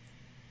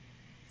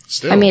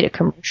 Still. I made a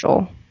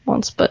commercial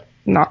once, but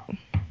not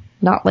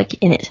like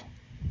in it.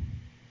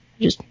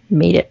 I just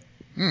made it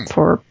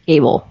for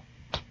cable.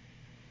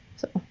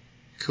 So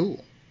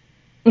cool.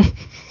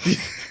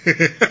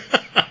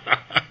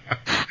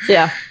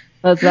 Yeah,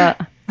 that's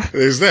that.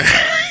 There's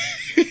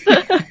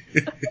that.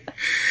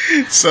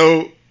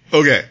 So,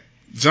 okay.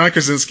 John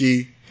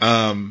Krasinski,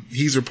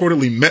 he's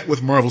reportedly met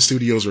with Marvel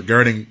Studios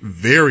regarding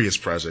various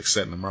projects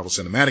set in the Marvel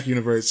Cinematic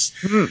Universe.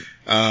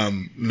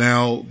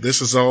 Now,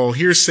 this is all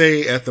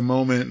hearsay at the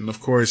moment, and of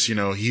course,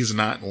 he's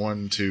not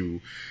one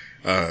to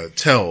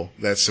tell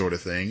that sort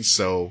of thing,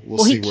 so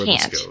we'll see where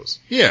this goes.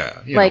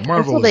 Yeah,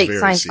 Marvel until they is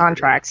sign secret.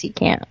 contracts, he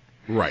can't.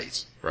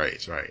 Right.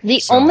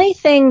 The only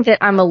thing that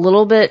I'm a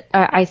little bit,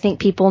 I think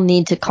people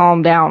need to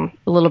calm down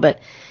a little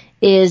bit,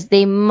 is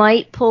they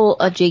might pull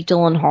a Jake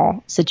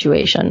Gyllenhaal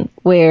situation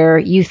where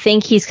you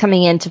think he's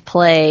coming in to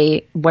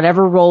play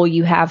whatever role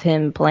you have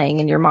him playing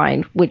in your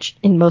mind, which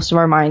in most of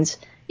our minds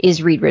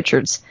is Reed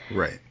Richards.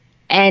 Right.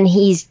 And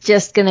he's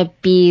just going to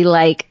be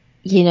like,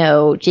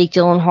 Jake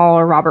Gyllenhaal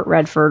or Robert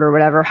Redford or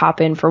whatever,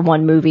 hop in for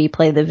one movie,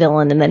 play the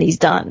villain, and then he's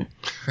done.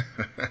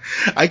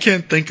 I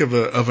can't think of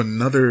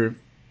another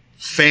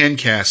fan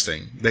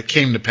casting that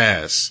came to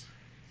pass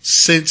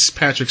since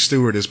Patrick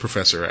Stewart is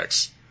Professor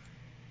X.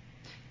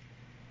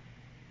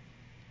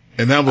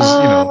 And that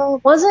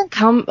was, wasn't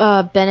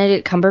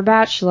Benedict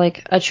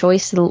Cumberbatch a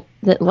choice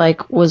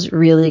that was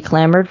really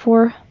clamored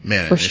for?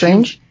 Man, for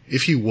Strange?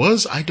 If he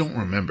was, I don't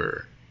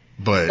remember.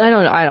 But I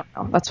don't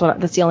know. That's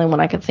the only one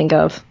I could think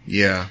of.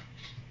 Yeah,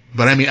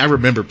 but I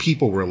remember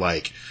people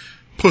were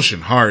pushing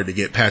hard to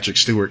get Patrick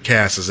Stewart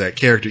cast as that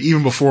character,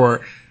 even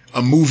before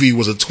a movie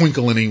was a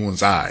twinkle in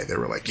anyone's eye. They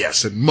were like,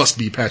 yes, it must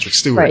be Patrick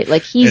Stewart. Right,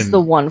 like he's the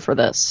one for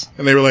this.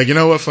 And they were like, you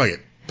know what, fuck it.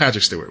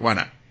 Patrick Stewart, why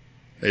not?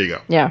 There you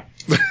go. Yeah.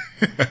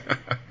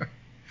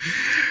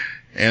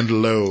 And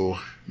lo,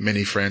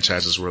 many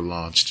franchises were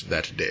launched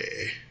that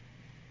day.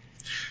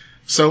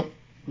 So,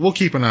 we'll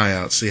keep an eye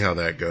out, see how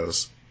that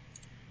goes.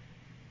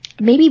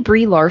 Maybe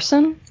Brie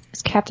Larson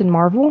is Captain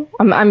Marvel?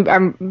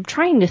 I'm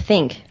trying to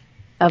think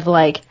of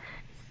like...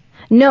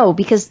 No,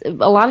 because a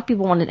lot of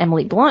people wanted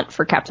Emily Blunt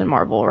for Captain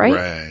Marvel,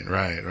 right?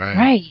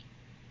 Right.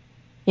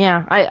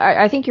 Yeah,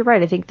 I think you're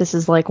right. I think this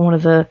is like one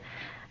of the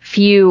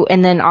few,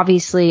 and then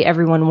obviously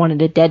everyone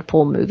wanted a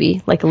Deadpool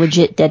movie, like a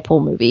legit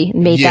Deadpool movie,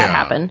 and made that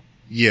happen.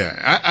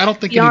 Yeah, I don't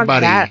think Beyond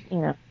anybody... that, you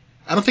know.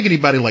 I don't think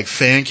anybody like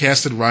fan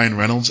casted Ryan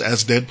Reynolds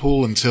as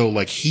Deadpool until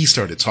like he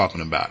started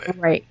talking about it.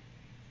 Right.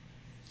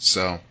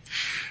 So,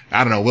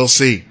 I don't know. We'll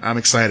see. I'm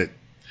excited.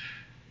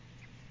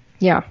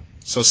 Yeah.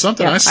 So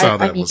something I saw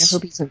that was... I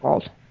hope he's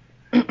involved.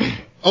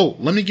 Oh,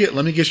 let me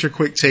get your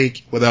quick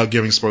take without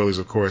giving spoilers,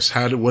 of course.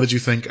 What did you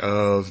think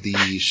of the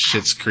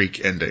Schitt's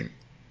Creek ending?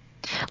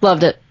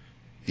 Loved it.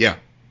 Yeah.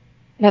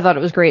 I thought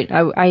it was great.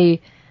 My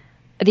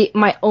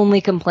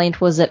only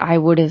complaint was that I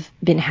would have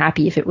been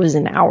happy if it was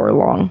an hour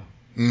long.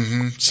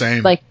 Mm-hmm.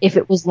 Same. Like if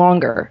it was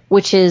longer,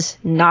 which is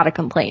not a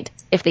complaint.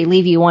 If they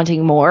leave you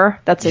wanting more,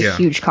 that's a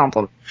huge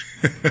compliment.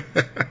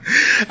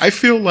 I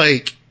feel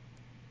like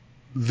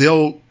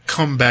they'll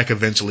come back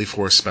eventually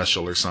for a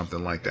special or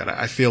something like that.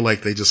 I feel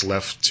like they just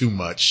left too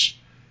much,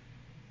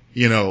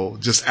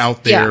 just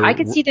out there. Yeah, I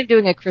could see them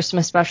doing a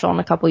Christmas special in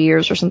a couple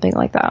years or something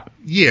like that.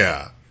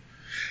 Yeah.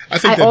 I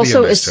think that'd also,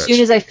 be a nice touch. As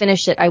soon as I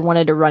finished it, I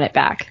wanted to run it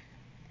back.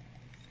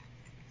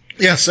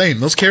 Yeah, same.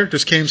 Those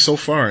characters came so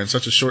far in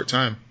such a short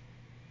time.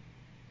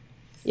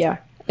 Yeah.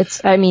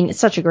 It's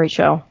such a great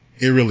show.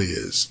 It really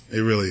is. It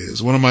really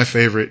is. One of my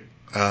favorite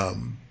parts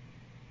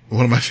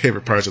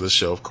of the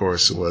show, of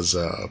course, was,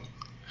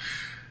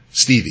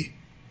 Stevie.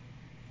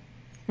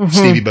 Mm-hmm.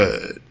 Stevie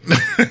Bud.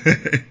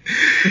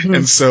 Mm-hmm.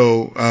 And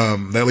so,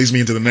 that leads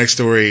me into the next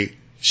story.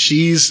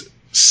 She's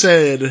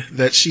said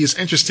that she is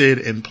interested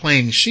in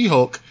playing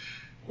She-Hulk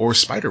or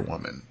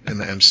Spider-Woman in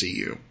the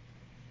MCU.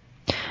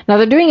 Now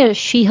they're doing a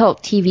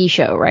She-Hulk TV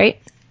show,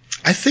 right?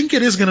 I think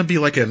it is going to be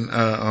like a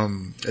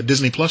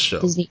Disney Plus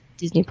show. Disney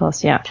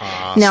Plus, yeah.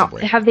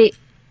 Possibly. Now,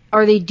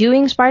 are they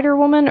doing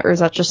Spider-Woman, or is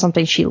that just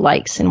something she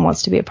likes and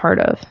wants to be a part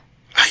of?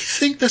 I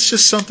think that's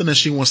just something that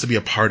she wants to be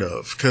a part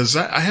of, because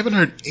I haven't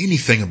heard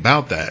anything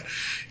about that.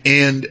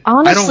 And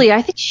honestly,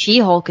 I think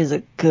She-Hulk is a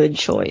good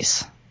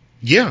choice.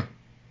 Yeah.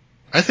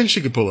 I think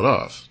she could pull it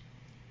off.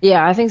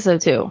 Yeah, I think so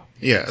too.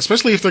 Yeah,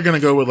 especially if they're going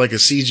to go with like a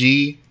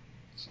CG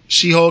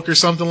She-Hulk or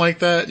something like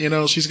that.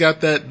 She's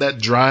got that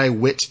dry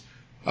wit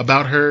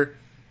about her,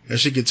 and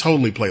she could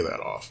totally play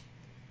that off.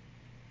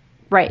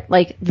 Right,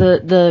 like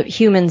the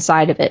human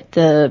side of it,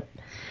 I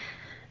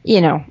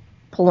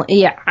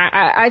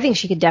think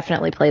she could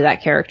definitely play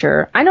that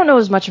character. I don't know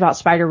as much about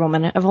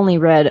Spider-Woman. I've only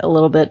read a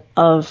little bit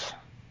of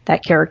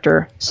that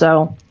character,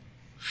 so...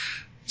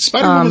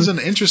 Spider-Woman's an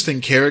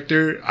interesting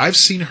character. I've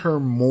seen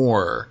her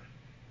more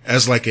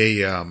as like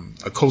a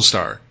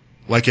co-star,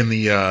 like in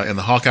the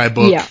Hawkeye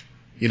book. Yeah.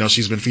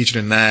 She's been featured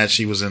in that.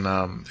 She was in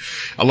a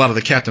lot of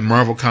the Captain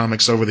Marvel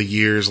comics over the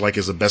years, like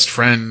as a best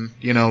friend,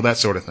 that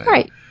sort of thing.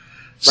 Right.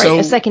 So,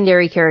 a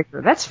secondary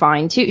character. That's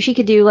fine too. She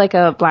could do like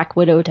a Black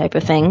Widow type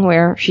of thing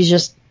where she's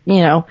just,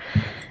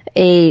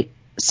 a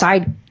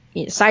side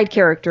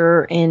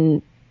character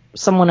in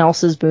someone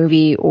else's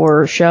movie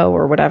or show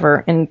or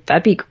whatever, and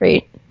that'd be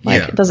great.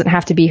 Like, It doesn't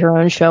have to be her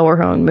own show or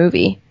her own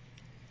movie.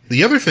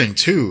 The other thing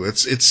too,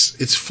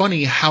 it's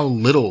funny how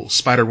little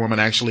Spider-Woman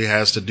actually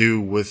has to do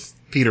with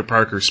Peter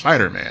Parker's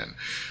Spider-Man,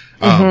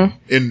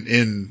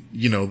 in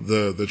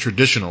the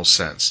traditional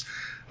sense.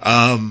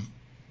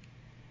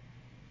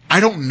 I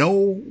don't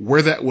know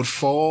where that would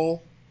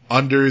fall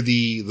under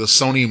the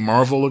Sony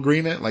Marvel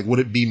agreement. Like, would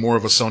it be more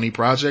of a Sony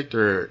project,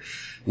 or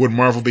would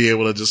Marvel be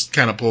able to just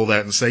kind of pull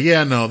that and say,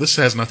 yeah, no, this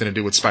has nothing to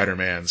do with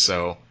Spider-Man,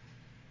 so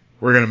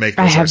we're going to make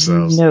this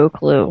ourselves. I have no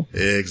clue.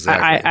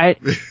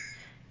 Exactly.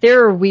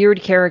 There are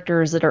weird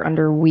characters that are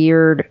under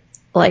weird,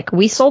 like,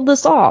 we sold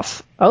this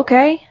off.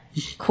 Okay.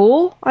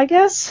 Cool, I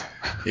guess.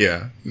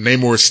 Yeah.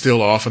 Namor's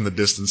still off in the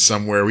distance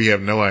somewhere. We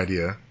have no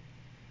idea.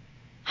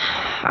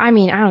 I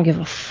don't give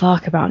a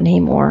fuck about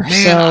Namor.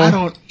 Man, I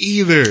don't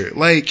either.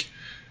 Like,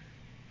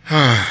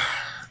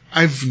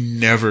 I've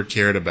never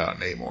cared about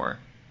Namor.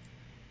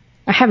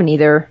 I haven't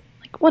either.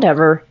 Like,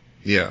 whatever.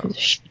 Yeah.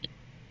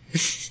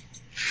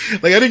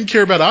 Like, I didn't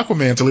care about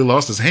Aquaman until he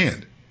lost his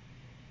hand.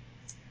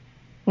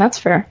 That's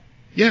fair.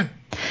 Yeah.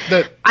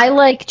 I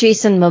like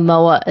Jason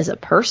Momoa as a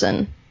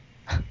person.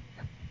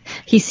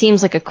 He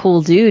seems like a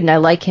cool dude, and I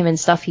like him in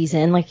stuff he's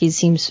in. Like,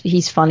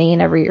 he's funny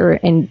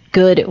and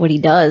good at what he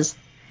does.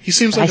 He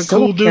seems like a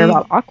cool dude. I still care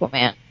about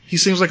Aquaman. He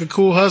seems like a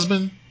cool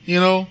husband,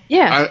 Yeah.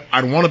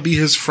 I'd want to be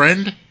his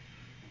friend,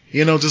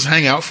 just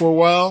hang out for a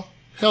while.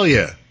 Hell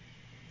yeah.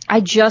 I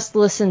just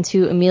listened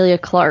to Emilia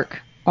Clarke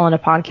on a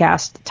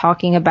podcast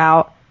talking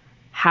about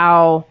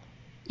how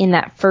in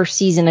that first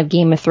season of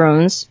Game of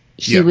Thrones,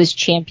 he was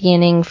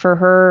championing for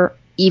her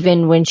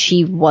even when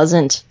she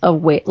wasn't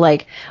aware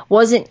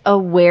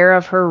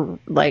of her,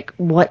 like,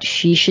 what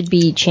she should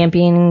be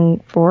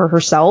championing for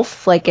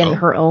herself, like, in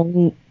her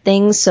own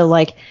things. So,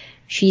 like,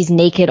 she's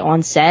naked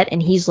on set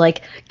and he's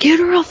like, get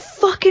her a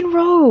fucking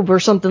robe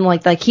or something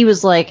like that. He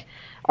was like,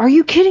 are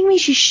you kidding me?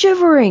 She's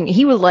shivering.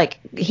 He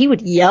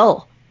would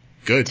yell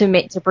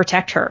to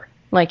protect her.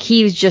 Like,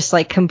 he was just,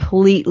 like,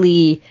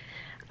 completely,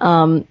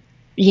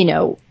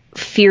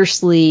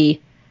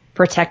 fiercely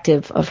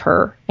protective of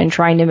her and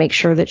trying to make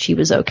sure that she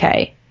was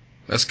okay.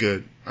 That's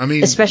good. I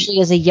mean,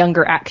 especially as a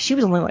younger actor. She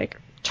was only like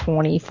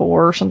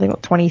 24 or something,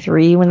 like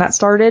 23 when that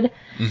started,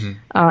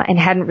 and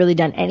hadn't really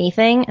done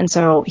anything. And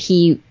so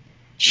she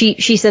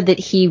said that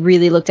he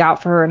really looked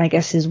out for her, and I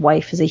guess his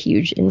wife is a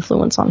huge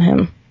influence on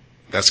him.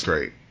 That's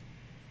great.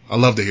 I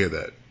love to hear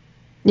that.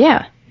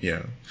 Yeah.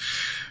 Yeah.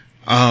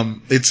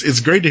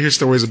 It's great to hear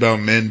stories about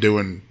men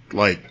doing,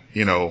 like,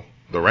 the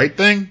right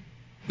thing.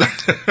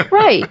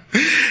 Right.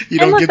 You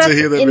don't get to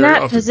hear that in very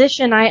that often.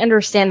 position. I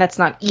understand that's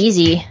not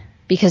easy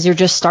because you're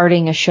just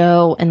starting a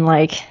show and,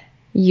 like,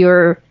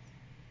 it's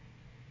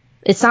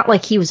not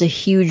like he was a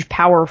huge,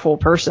 powerful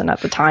person at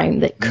the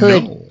time that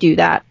could do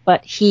that,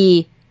 but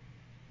he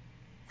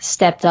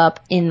stepped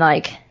up in,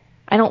 like,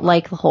 I don't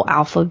like the whole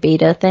alpha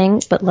beta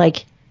thing, but,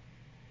 like,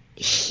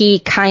 he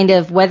kind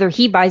of, whether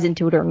he buys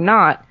into it or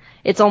not,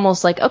 it's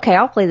almost like, okay,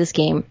 I'll play this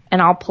game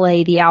and I'll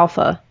play the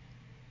alpha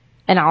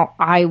and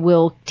I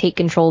will take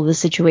control of the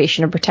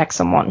situation and protect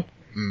someone.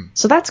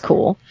 So that's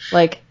cool.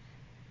 Like,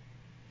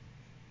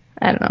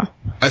 I don't know.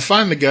 I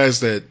find the guys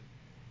that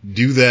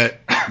do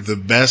that the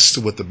best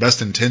with the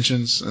best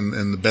intentions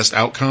and the best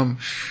outcome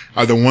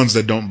are the ones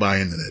that don't buy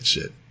into that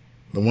shit.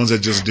 The ones that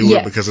just do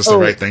it because it's the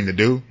right thing to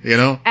do,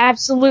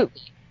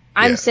 Absolutely.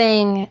 I'm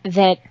saying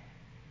that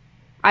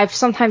I've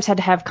sometimes had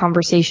to have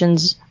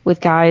conversations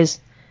with guys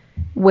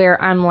where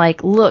I'm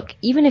like, look,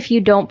 even if you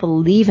don't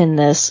believe in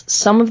this,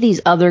 some of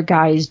these other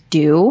guys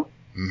do.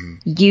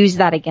 Use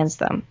that against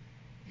them.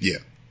 Yeah.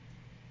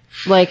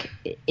 Like,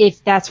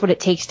 if that's what it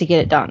takes to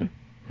get it done.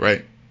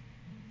 Right.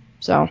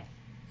 So.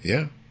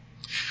 Yeah.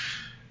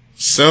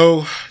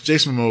 So,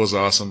 Jason Momoa is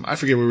awesome. I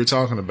forget what we were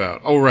talking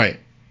about. Oh, right.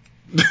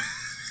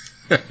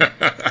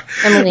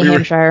 Emily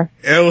Hampshire.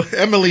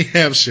 Emily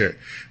Hampshire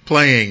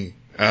playing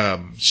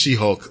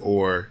She-Hulk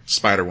or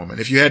Spider-Woman.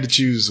 If you had to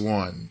choose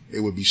one, it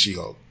would be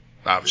She-Hulk.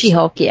 Obviously.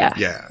 She-Hulk, yeah.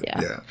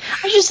 Yeah.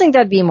 I just think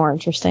that'd be more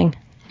interesting.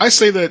 I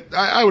say that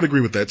I would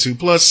agree with that too.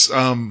 Plus,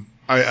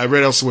 I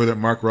read elsewhere that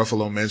Mark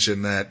Ruffalo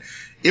mentioned that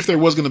if there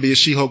was going to be a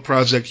She-Hulk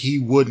project, he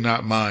would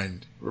not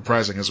mind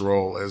reprising his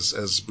role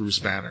as Bruce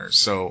Banner.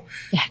 So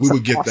we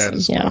would get that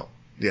as well.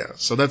 Yeah.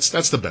 So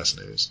that's the best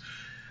news.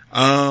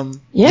 So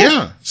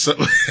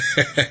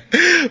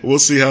we'll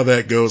see how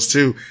that goes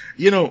too.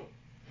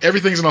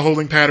 Everything's in a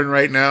holding pattern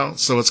right now,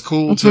 so it's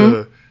cool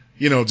to,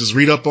 just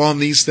read up on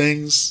these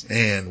things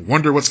and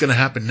wonder what's going to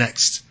happen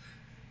next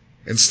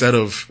instead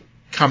of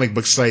comic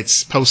book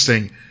sites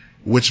posting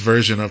which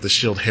version of the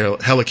SHIELD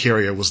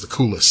helicarrier was the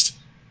coolest.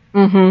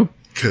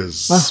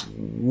 Because,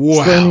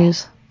 wow.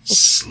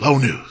 Slow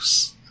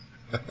news.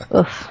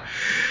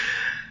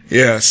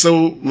 Yeah,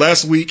 so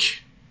last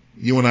week,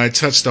 you and I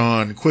touched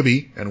on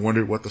Quibi and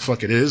wondered what the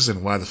fuck it is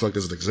and why the fuck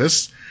does it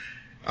exist.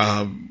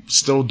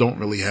 Still don't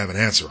really have an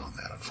answer on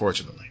that,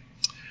 unfortunately.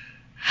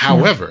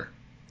 However,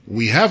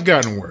 we have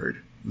gotten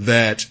word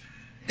that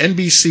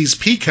NBC's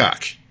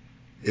Peacock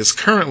is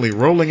currently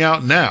rolling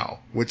out now,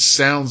 which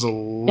sounds a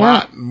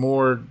lot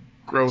more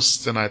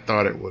gross than I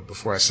thought it would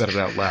before I said it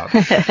out loud.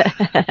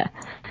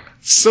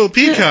 So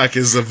Peacock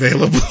is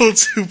available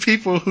to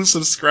people who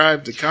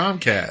subscribe to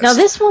Comcast. Now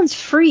this one's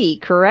free,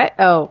 correct?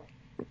 Oh,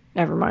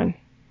 never mind.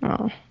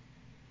 Oh.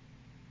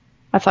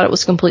 I thought it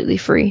was completely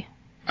free.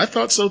 I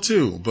thought so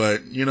too,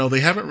 but they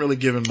haven't really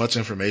given much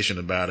information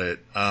about it,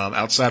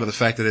 outside of the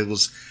fact that it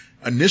was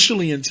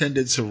initially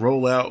intended to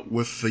roll out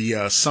with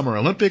the Summer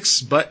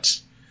Olympics, but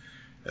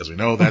as we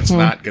know, that's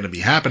not going to be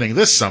happening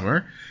this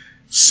summer.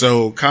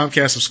 So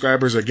Comcast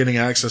subscribers are getting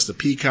access to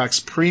Peacock's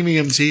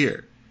premium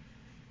tier,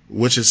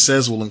 which it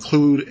says will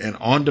include an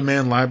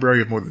on-demand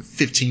library of more than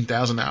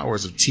 15,000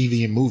 hours of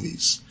TV and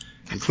movies,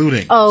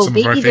 including some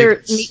of our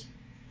favorites.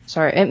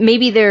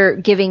 Maybe they're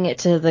giving it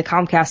to the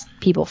Comcast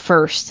people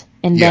first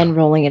and then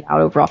rolling it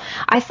out overall.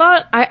 I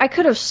thought I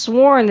could have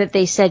sworn that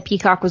they said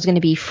Peacock was going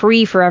to be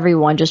free for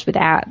everyone just with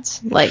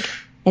ads,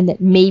 and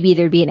that maybe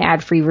there'd be an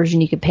ad-free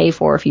version you could pay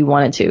for if you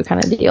wanted to,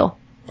 kind of deal.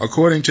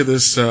 According to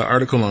this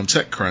article on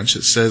TechCrunch,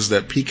 it says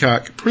that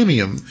Peacock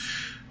Premium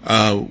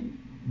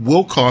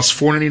will cost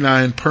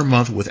 $4.99 per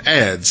month with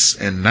ads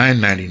and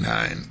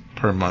 $9.99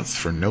 per month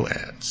for no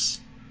ads.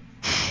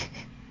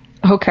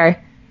 Okay.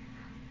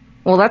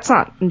 Well, that's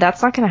not going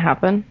to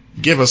happen.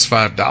 Give us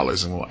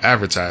 $5 and we'll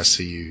advertise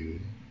to you.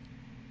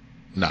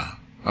 Nah,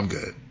 I'm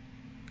good.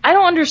 I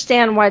don't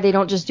understand why they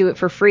don't just do it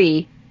for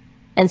free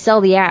and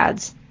sell the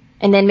ads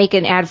and then make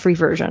an ad-free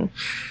version.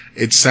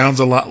 It sounds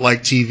a lot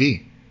like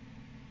TV.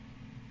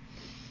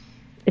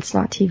 It's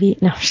not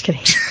TV. No, I'm just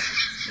kidding.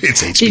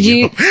 It's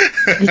HBO.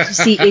 Did you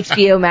see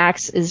HBO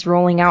Max is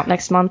rolling out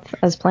next month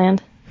as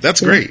planned?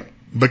 That's great.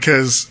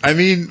 Because, I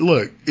mean,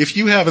 look, if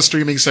you have a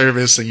streaming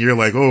service and you're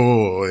like,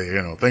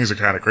 oh, things are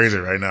kind of crazy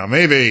right now,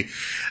 maybe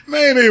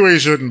we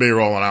shouldn't be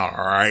rolling out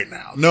right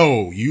now.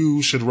 No,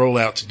 you should roll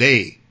out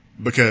today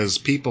because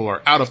people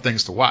are out of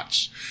things to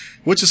watch,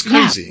 which is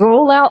crazy.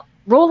 Yeah,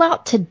 roll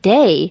out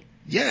today.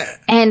 Yeah.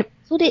 And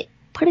put it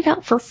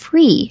out for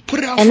free. Put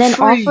it out and for then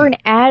free. Offer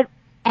an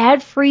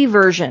ad-free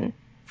version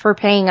for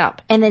paying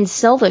up, and then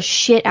sell the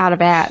shit out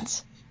of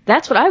ads.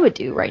 That's what I would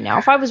do right now.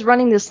 If I was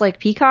running this like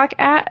Peacock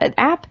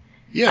app,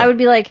 I would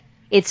be like,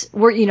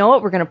 you know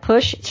what, we're going to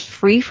push. It's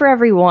free for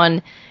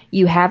everyone.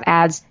 You have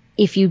ads.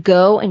 If you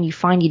go and you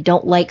find you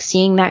don't like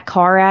seeing that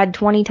car ad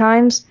 20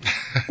 times,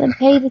 then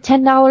pay the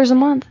 $10 a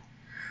month.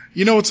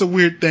 It's a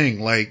weird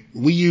thing. Like,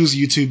 we use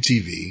YouTube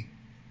TV,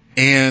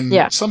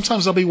 and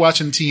sometimes I'll be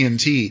watching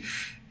TNT,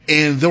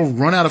 and they'll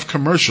run out of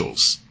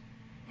commercials,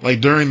 like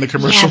during the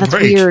commercial break.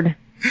 That's weird.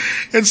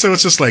 And so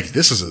it's just like,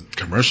 this is a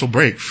commercial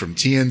break from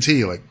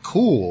TNT. Like,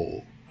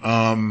 cool.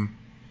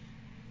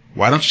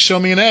 Why don't you show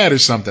me an ad or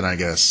something, I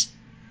guess?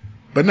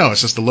 But no,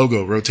 it's just the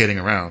logo rotating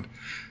around.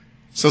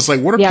 So it's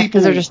like, what are people... Yeah,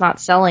 because they're just not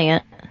selling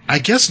it. I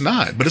guess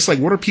not. But it's like,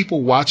 what are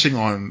people watching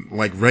on,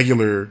 like,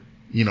 regular,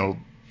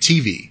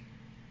 TV?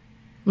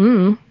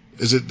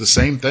 Is it the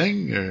same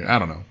thing? Or, I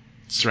don't know.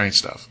 Strange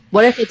stuff.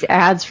 What if it's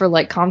ads for,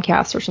 like,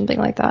 Comcast or something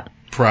like that?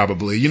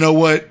 Probably. You know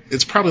what?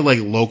 It's probably, like,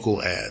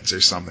 local ads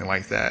or something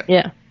like that.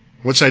 Yeah.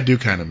 Which I do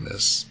kind of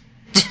miss.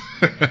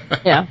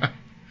 Yeah.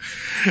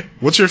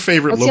 What's your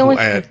favorite What's local the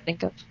only ad? thing I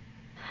think of?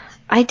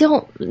 I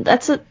don't.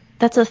 That's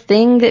a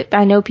thing that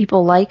I know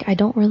people like. I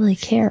don't really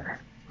care,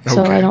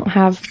 so I don't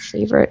have a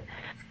favorite.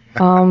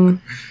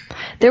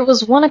 There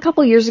was one a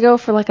couple years ago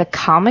for like a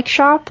comic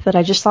shop that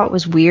I just thought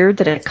was weird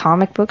that a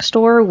comic book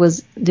store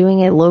was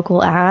doing a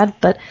local ad,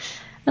 but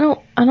I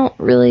don't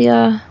really.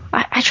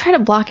 I try to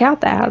block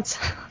out the ads.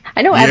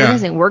 I know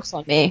advertising works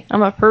on me.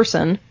 I'm a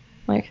person.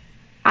 Like,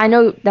 I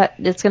know that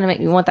it's gonna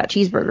make me want that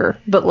cheeseburger,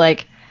 but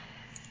like,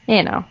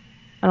 I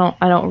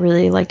don't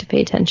really like to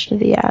pay attention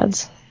to the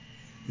ads.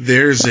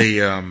 There's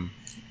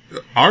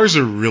ours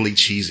are really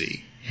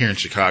cheesy here in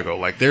Chicago.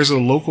 Like, there's a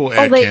local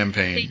ad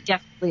campaign. They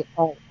definitely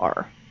all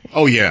are.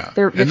 Oh yeah,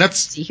 they're and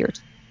that's cheesy here.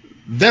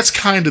 That's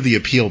kind of the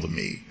appeal to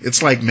me.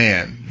 It's like,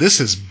 man,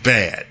 this is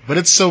bad, but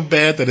it's so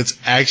bad that it's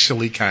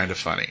actually kind of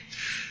funny.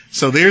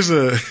 So there's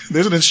an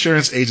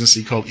insurance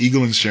agency called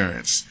Eagle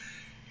Insurance,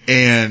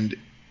 and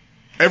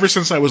ever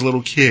since I was a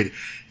little kid,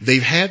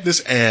 they've had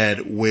this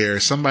ad where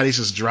somebody's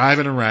just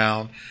driving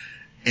around,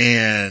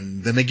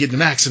 and then they get in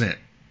an accident.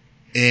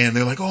 And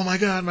they're like, oh my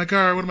God, my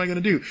car, what am I going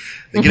to do?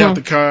 They get out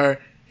the car,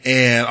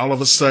 and all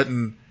of a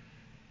sudden,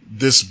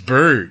 this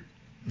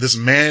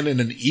man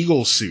in an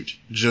eagle suit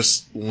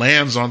just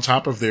lands on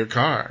top of their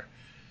car.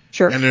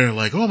 Sure. And they're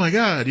like, oh my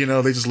God,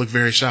 they just look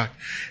very shocked.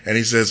 And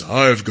he says,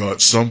 I've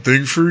got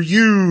something for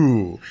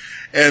you.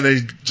 And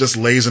he just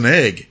lays an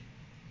egg.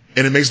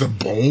 And it makes the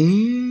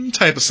boom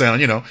type of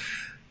sound,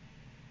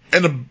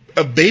 And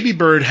a baby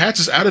bird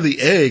hatches out of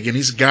the egg, and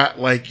he's got,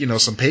 like,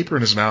 some paper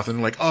in his mouth,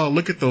 and like, oh,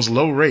 look at those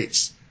low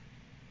rates.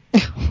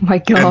 Oh my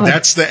God. And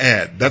that's the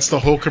ad. That's the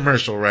whole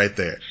commercial right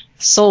there.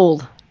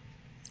 Sold.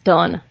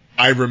 Done.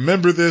 I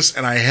remember this,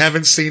 and I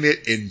haven't seen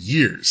it in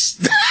years.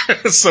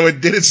 So it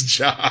did its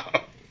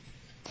job.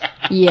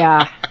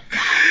 Yeah.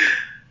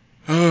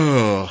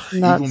 Oh,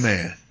 nuts. Eagle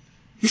man.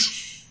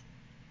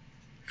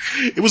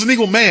 It was an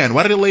eagle man.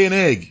 Why did it lay an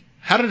egg?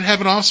 How did it have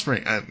an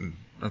offspring?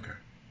 Okay.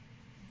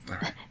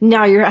 Right.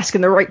 Now you're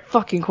asking the right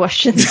fucking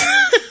questions.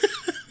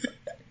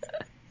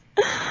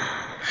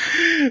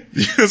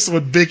 That's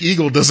what Big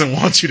Eagle doesn't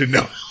want you to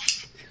know.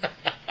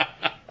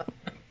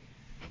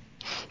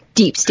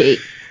 Deep state.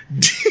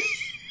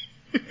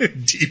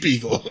 Deep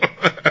Eagle.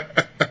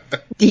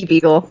 Deep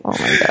Eagle. Oh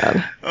my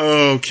God.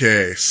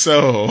 Okay,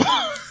 so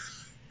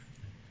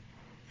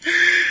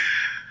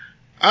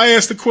I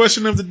asked the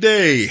question of the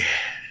day,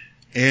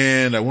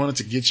 and I wanted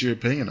to get your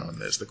opinion on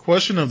this. The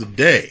question of the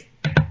day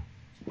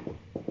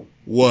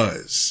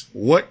was,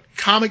 what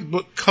comic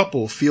book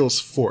couple feels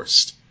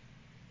forced?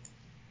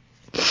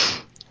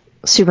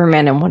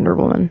 Superman and Wonder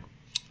Woman.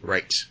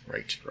 Right.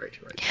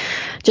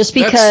 Just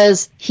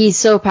because he's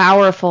so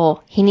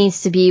powerful, he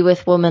needs to be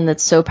with women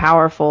that's so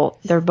powerful.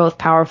 They're both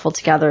powerful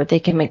together. They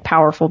can make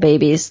powerful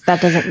babies.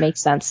 That doesn't make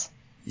sense.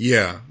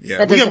 Yeah. We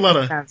got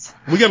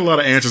a lot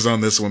of answers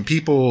on this one.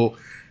 People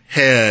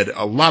had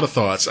a lot of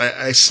thoughts.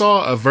 I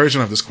saw a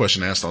version of this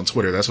question asked on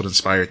Twitter. That's what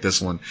inspired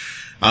this one.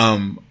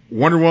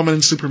 Wonder Woman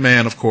and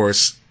Superman, of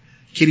course.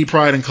 Kitty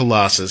Pryde and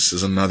Colossus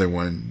is another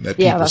one that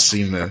people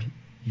seem to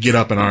get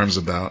up in arms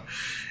about.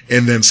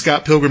 And then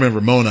Scott Pilgrim and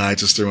Ramona I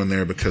just threw in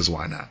there because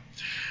why not?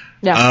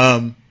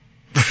 Yeah.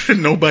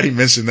 Nobody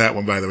mentioned that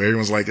one, by the way.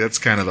 Everyone's like, that's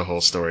kind of the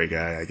whole story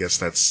guy. I guess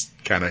that's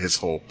kind of his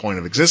whole point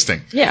of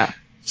existing. Yeah.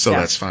 So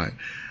that's fine.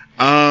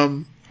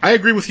 I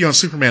agree with you on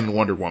Superman and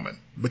Wonder Woman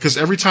because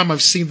every time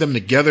I've seen them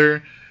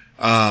together,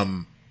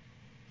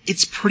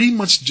 it's pretty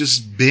much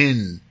just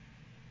been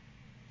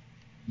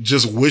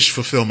just wish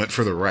fulfillment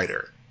for the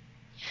writer.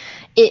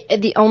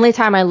 The only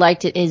time I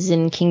liked it is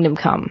in Kingdom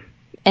Come,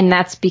 and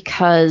that's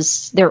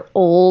because they're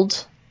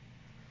old,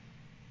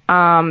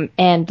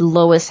 and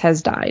Lois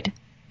has died.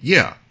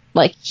 Yeah.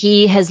 Like,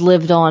 he has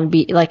lived on,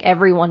 like,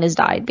 everyone has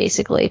died,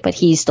 basically, but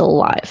he's still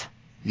alive.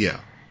 Yeah.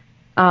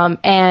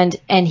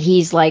 And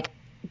he's, like,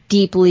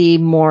 deeply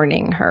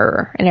mourning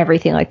her and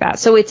everything like that.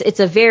 So it's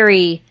a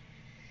very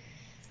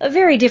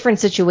different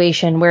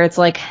situation where it's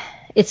like,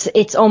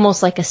 it's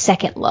almost like a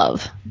second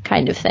love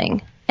kind of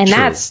thing. And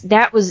True.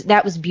 that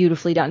was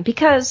beautifully done,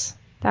 because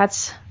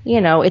that's,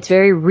 it's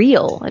very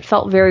real. It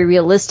felt very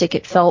realistic.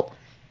 It felt,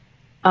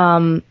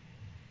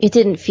 it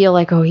didn't feel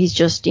like, oh, he's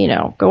just,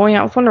 going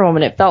out with Wonder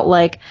Woman. It felt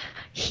like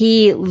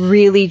he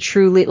really,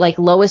 truly, like,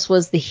 Lois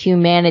was the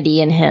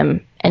humanity in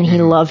him, and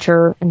he loved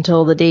her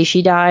until the day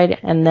she died,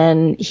 and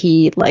then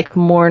he, like,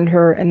 mourned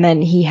her, and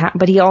then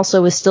but he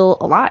also was still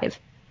alive,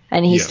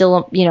 and he's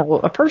still,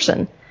 a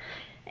person.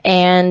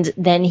 And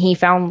then he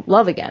found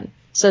love again.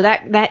 So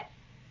that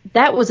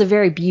was a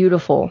very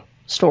beautiful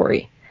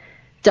story,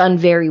 done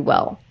very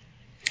well.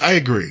 I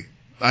agree.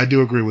 I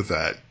do agree with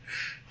that.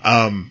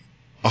 On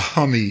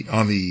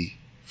the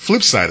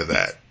flip side of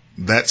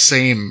that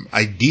same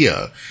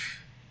idea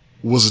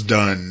was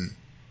done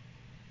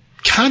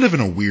kind of in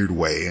a weird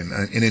way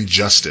in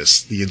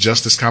Injustice, the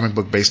Injustice comic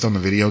book based on the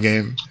video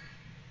game.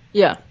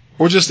 Yeah.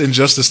 Or just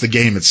Injustice, the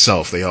game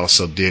itself. They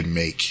also did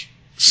make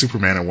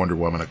Superman and Wonder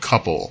Woman a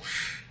couple,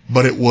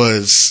 but it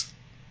was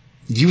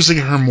using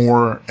her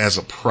more as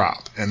a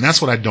prop. And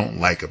that's what I don't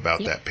like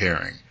about that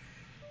pairing.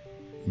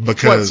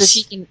 Because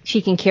so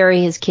she can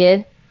carry his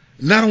kid?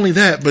 Not only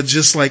that, but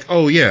just like,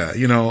 oh yeah,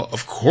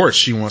 of course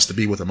she wants to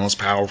be with the most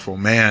powerful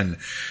man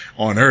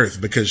on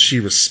earth because she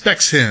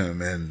respects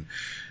him, and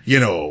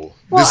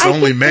this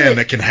only man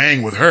that can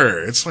hang with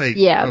her. It's like,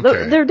 yeah,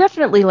 okay. They're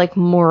definitely, like,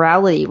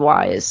 morality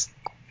wise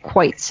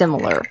quite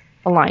similar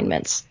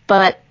alignments,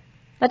 but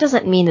that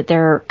doesn't mean that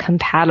they're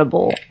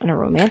compatible in a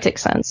romantic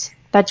sense.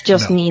 That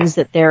just means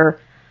that they're,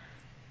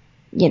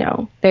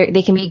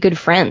 they can be good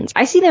friends.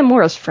 I see them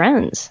more as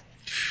friends.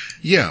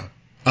 Yeah.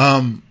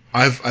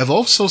 I've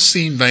also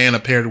seen Diana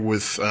paired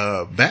with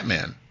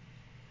Batman.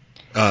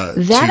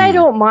 I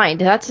don't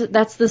mind.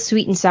 That's the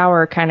sweet and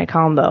sour kind of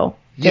combo.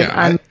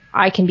 Yeah,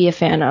 I can be a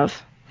fan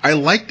of. I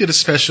liked it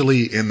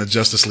especially in the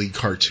Justice League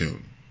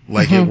cartoon.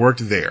 Like, it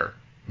worked there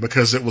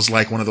because it was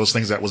like one of those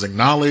things that was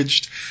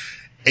acknowledged,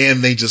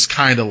 and they just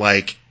kind of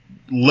like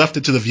left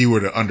it to the viewer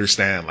to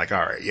understand. Like,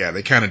 all right, yeah,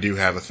 they kind of do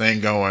have a thing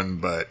going,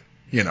 but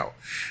we're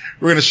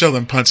going to show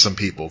them punch some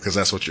people because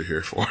that's what you're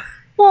here for.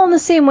 Well, in the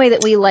same way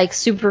that we like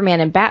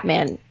Superman and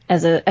Batman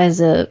as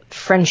a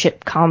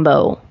friendship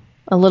combo,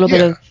 a little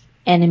bit of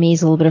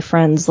enemies, a little bit of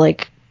friends,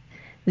 like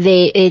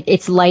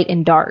it's light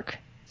and dark.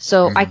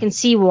 So I can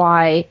see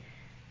why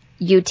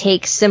you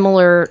take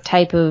similar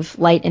type of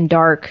light and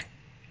dark,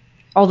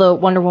 although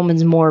Wonder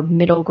Woman's more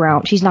middle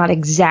ground. She's not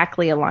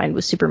exactly aligned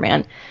with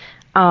Superman.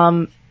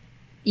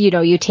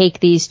 You take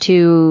these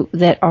two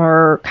that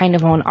are kind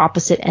of on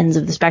opposite ends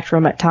of the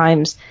spectrum at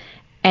times,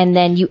 and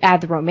then you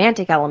add the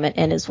romantic element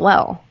in as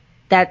well.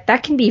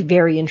 That can be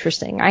very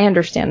interesting. I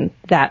understand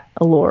that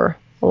allure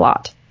a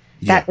lot.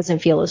 Yeah. That doesn't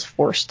feel as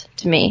forced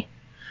to me.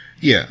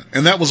 Yeah,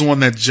 and that was one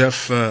that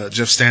Jeff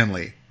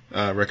Stanley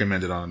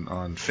recommended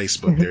on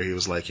Facebook. There, he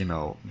was like,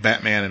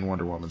 Batman and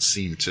Wonder Woman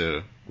seem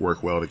to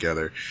work well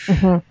together.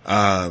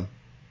 I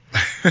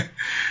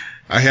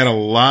had a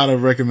lot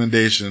of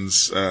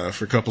recommendations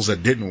for couples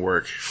that didn't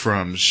work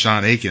from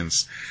Sean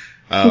Akins,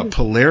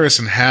 Polaris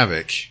and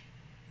Havoc,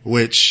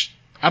 which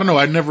I don't know.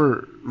 I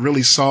never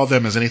really saw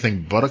them as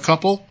anything but a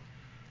couple.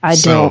 I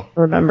don't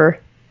remember.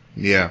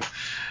 Yeah.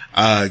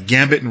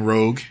 Gambit and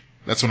Rogue.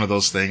 That's one of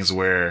those things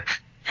where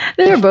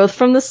they're both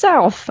from the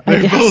South.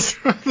 They're both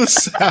from the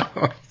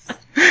South.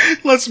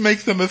 Let's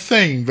make them a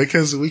thing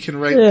because we can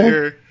write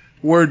their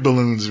word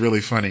balloons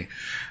really funny.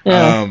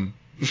 Yeah.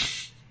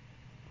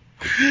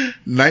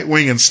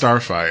 Nightwing and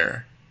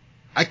Starfire.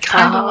 I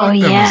kind of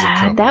like them as a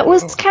couple. That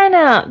was kind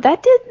of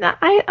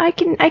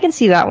I can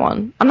see that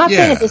one. I'm not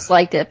saying I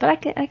disliked it, but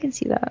I can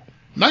see that.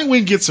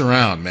 Nightwing gets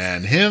around,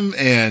 man. Him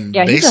and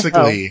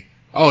basically,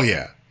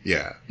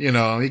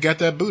 he got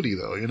that booty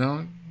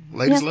though,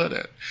 ladies love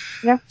that.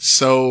 Yeah.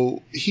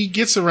 So he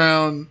gets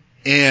around,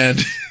 and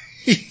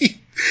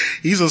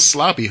he's a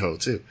sloppy hoe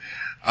too.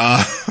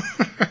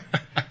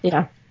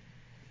 Yeah.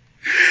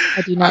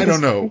 I do not. I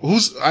don't know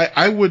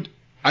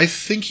I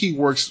think he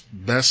works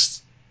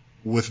best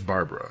with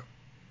Barbara.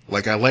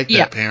 Like, I like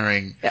that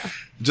pairing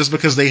just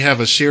because they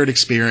have a shared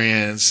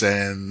experience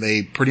and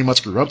they pretty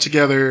much grew up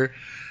together.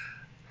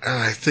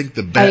 I think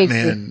the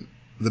Batman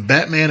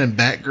and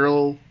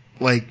Batgirl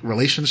like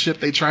relationship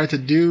they tried to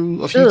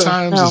do a few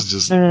times is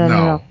just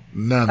no.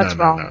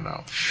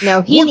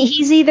 No,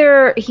 he's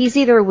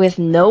either with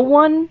no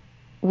one,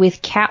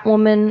 with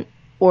Catwoman,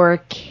 or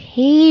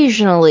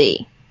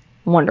occasionally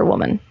Wonder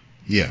Woman.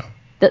 Yeah.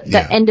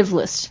 The end of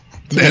list.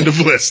 The end of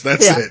list.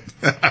 That's it.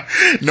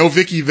 No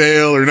Vicky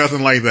Vale or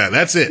nothing like that.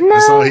 That's it.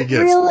 That's all he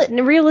gets.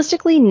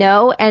 Realistically,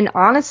 no. And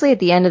honestly, at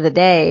the end of the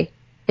day,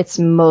 it's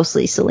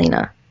mostly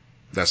Selena.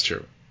 That's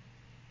true.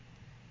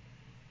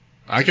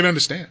 I can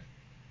understand.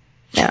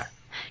 Yeah.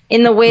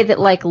 In the way that,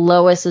 like,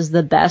 Lois is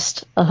the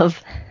best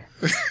of,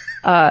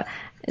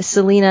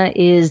 Selena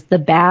is the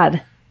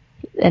bad.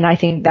 And I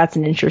think that's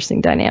an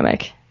interesting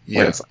dynamic. Yeah.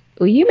 Where it's like,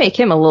 well, you make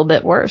him a little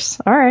bit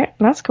worse. All right.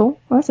 That's cool.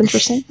 That's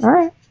interesting. All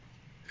right.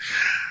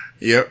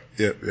 Yep.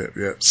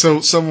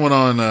 So someone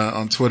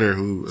on Twitter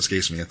who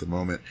escapes me at the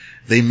moment,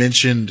 they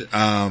mentioned,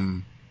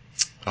 oh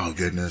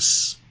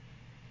goodness.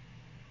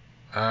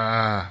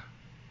 Tony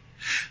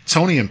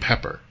and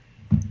Pepper.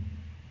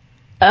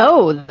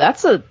 Oh,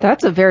 that's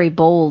a very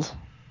bold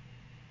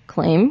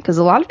claim, because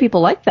a lot of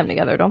people like them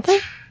together, don't they?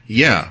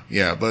 Yeah,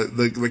 but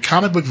the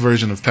comic book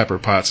version of Pepper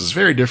Potts is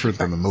very different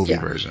than the movie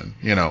version.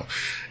 You know,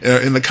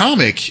 in the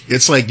comic,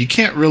 it's like you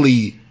can't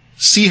really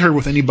see her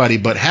with anybody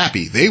but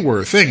Happy. They were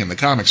a thing in the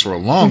comics for a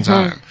long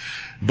time.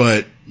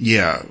 But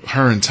yeah,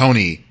 her and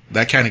Tony,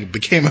 that kind of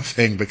became a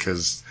thing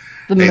because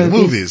the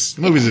movies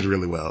did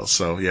really well.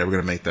 So yeah, we're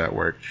gonna make that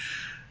work.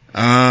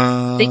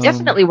 They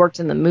definitely worked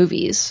in the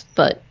movies,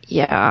 but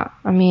yeah,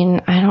 I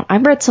mean,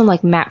 I've read some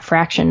like Matt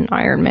Fraction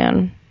Iron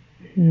Man,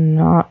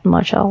 not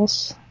much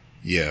else.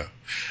 Yeah.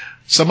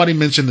 Somebody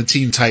mentioned the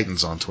Teen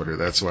Titans on Twitter.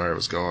 That's where I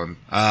was going.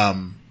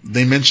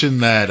 They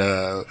mentioned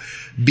that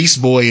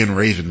Beast Boy and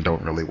Raven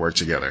don't really work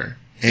together.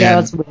 And yeah,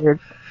 that's weird.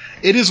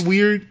 It is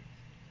weird.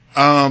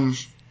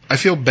 I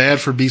feel bad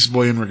for Beast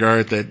Boy in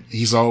regard that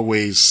he's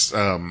always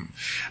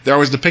they're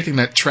always depicting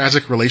that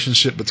tragic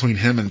relationship between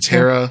him and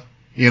Tara,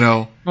 you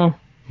know,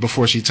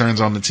 before she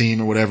turns on the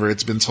team or whatever.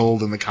 It's been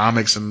told in the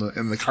comics and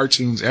the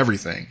cartoons,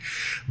 everything.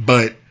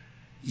 But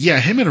yeah,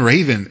 him and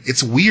Raven,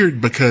 it's weird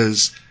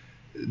because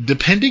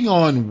depending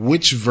on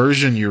which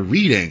version you're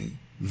reading,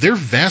 they're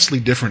vastly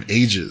different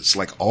ages,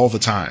 like all the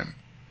time.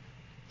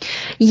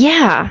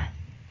 Yeah.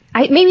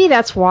 Maybe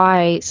that's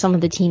why some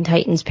of the Teen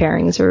Titans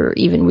pairings are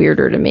even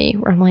weirder to me,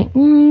 where I'm like, I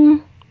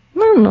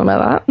don't know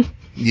about that.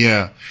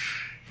 Yeah.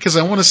 Because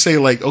I want to say,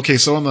 like, okay,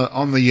 so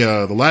on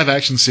the live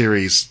action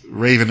series,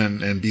 Raven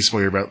and Beast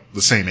Boy are about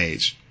the same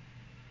age,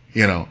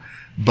 you know,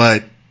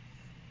 but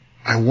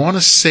I want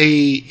to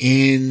say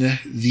in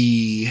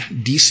the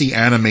DC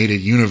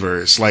animated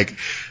universe, like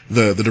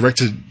the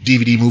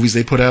direct-to-DVD movies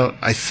they put out,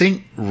 I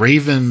think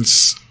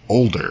Raven's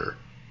older.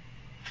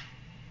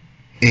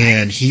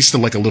 And he's still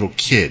like a little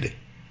kid.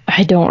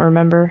 I don't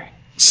remember.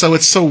 So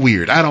it's so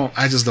weird.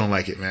 I just don't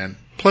like it, man.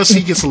 Plus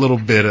he gets a little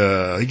bit,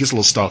 he gets a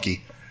little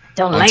stalky.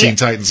 Don't on like Teen it.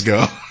 Titans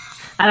Go.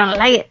 I don't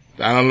like it.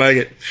 I don't like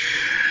it.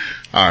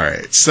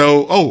 Alright,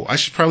 so, I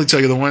should probably tell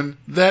you the one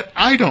that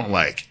I don't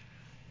like.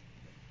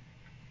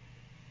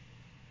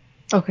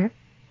 Okay.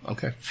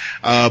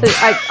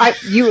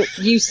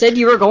 You said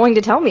you were going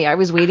to tell me. I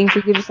was waiting for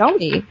you to tell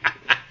me.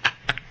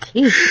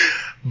 Jeez.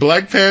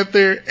 Black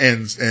Panther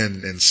and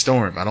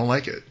Storm. I don't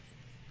like it.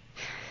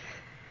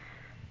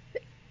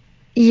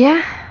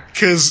 Yeah.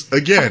 Because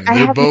again,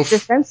 they're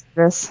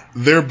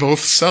both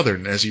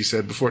Southern, as you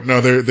said before. No,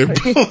 they're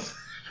both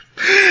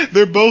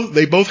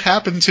they both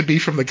happen to be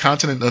from the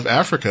continent of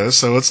Africa.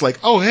 So it's like,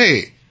 oh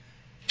hey,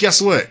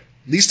 guess what?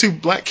 These two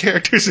black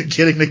characters are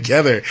getting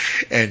together,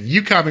 and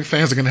you comic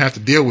fans are going to have to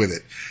deal with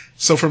it.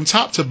 So from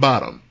top to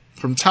bottom,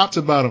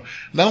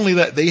 not only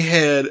that, they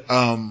had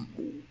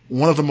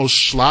one of the most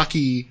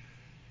schlocky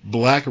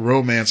black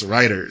romance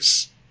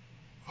writers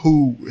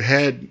who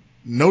had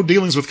no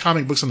dealings with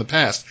comic books in the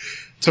past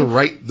to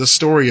write the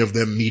story of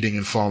them meeting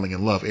and falling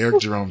in love, Eric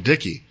Jerome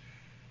Dickey.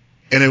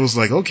 And it was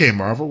like, okay,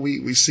 Marvel,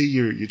 we see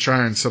you're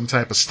trying some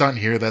type of stunt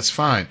here, that's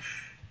fine.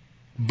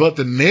 But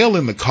the nail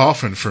in the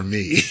coffin for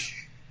me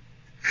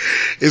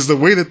is the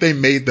way that they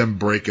made them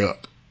break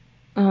up.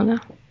 Oh no.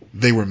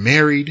 They were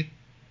married.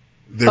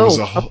 There was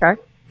a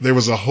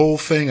whole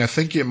thing. I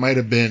think it might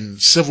have been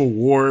Civil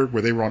War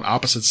where they were on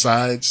opposite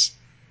sides.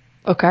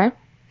 Okay.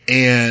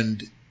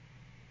 And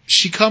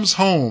she comes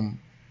home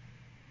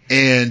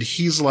and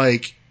he's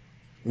like,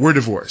 we're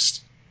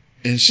divorced.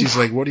 And she's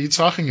like, what are you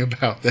talking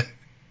about?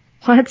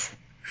 What?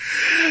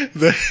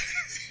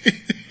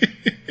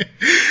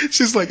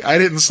 She's like, I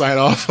didn't sign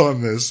off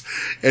on this.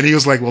 And he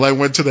was like, well, I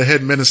went to the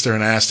head minister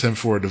and asked him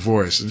for a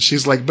divorce. And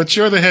she's like, but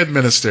you're the head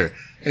minister.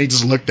 And he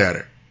just looked at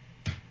her.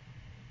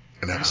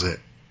 And that was it.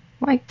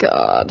 My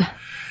God.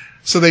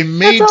 So they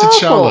made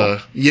T'Challa.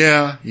 Awful.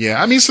 Yeah.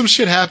 I mean, some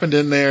shit happened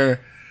in there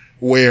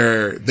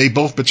where they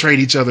both betrayed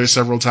each other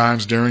several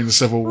times during the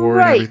Civil War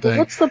and everything.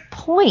 What's the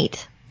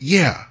point?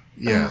 Yeah.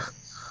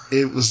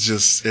 It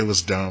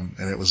was dumb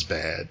and it was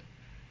bad.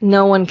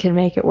 No one can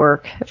make it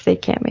work if they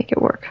can't make it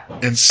work.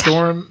 And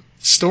Storm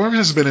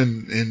has been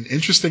in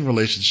interesting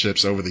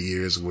relationships over the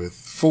years with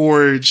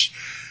Forge,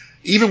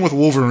 even with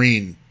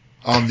Wolverine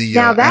on the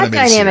now that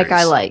dynamic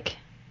series. I like.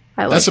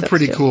 That's a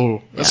pretty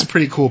cool. That's a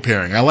pretty cool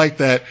pairing. I like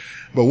that.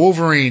 But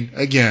Wolverine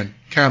again,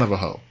 kind of a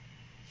hoe.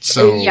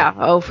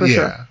 So for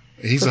sure.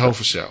 He's a hoe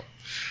for show.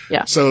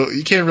 Yeah. So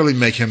you can't really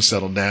make him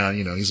settle down.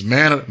 You know, he's a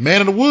man of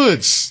the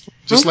woods,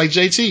 just like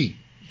JT.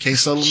 Can't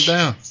settle him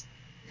down.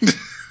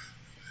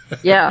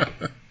 Yeah.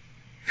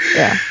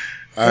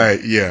 All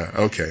right. Yeah.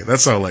 Okay.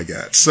 That's all I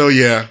got. So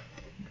yeah,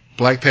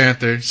 Black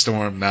Panther,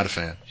 Storm, not a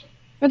fan.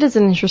 That is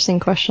an interesting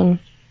question.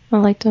 I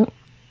liked it.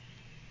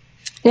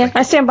 Yeah,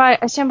 I stand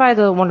by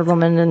the Wonder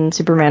Woman and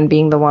Superman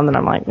being the one that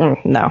I'm like,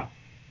 no.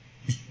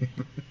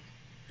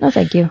 No,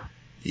 thank you.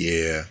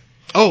 Yeah.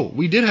 Oh,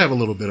 we did have a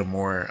little bit of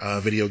more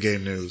video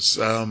game news.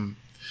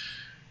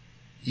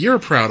 You're a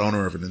proud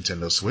owner of a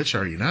Nintendo Switch,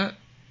 are you not?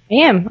 I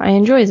am. I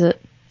enjoys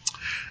it.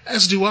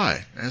 As do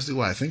I.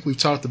 I think we've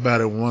talked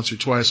about it once or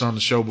twice on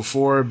the show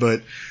before,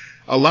 but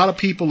a lot of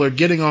people are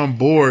getting on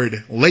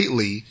board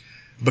lately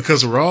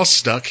because we're all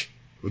stuck.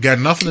 We've got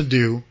nothing to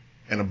do,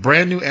 and a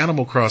brand new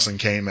Animal Crossing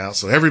came out,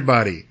 so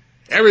everybody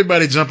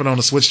jumping on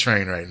the Switch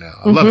train right now.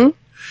 I love it.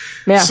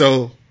 Yeah.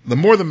 So the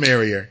more the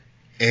merrier.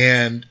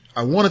 And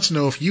I wanted to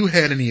know if you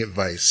had any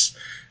advice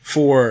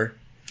for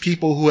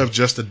people who have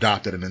just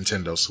adopted a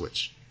Nintendo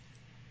Switch.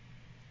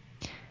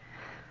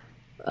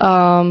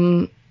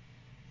 No,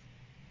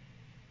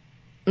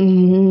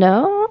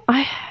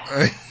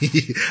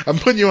 I'm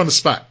putting you on the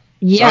spot.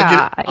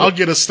 Yeah. So I'll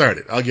get us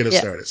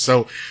started.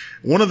 So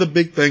one of the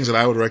big things that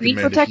I would recommend.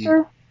 Screen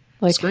protector?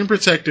 Screen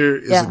protector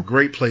is a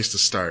great place to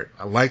start.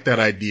 I like that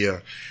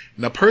idea.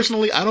 Now,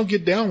 personally, I don't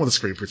get down with a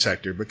screen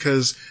protector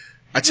because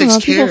I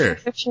takes care.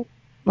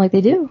 Like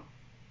they do.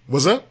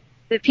 What's up?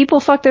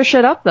 People fuck their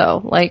shit up,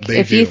 though. Like,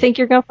 if you think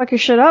you're going to fuck your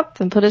shit up,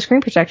 then put a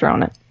screen protector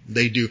on it.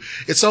 They do.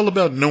 It's all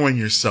about knowing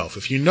yourself.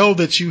 If you know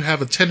that you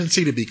have a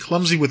tendency to be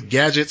clumsy with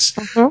gadgets,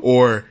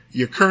 or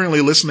you're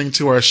currently listening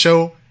to our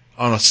show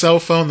on a cell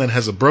phone that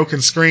has a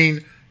broken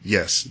screen,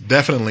 yes,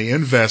 definitely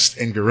invest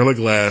in Gorilla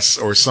Glass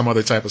or some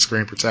other type of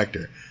screen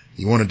protector.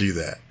 You want to do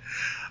that.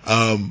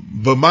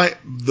 But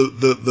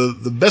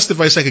the best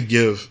advice I could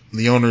give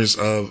the owners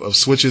of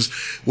Switches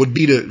would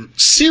be to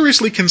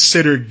seriously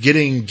consider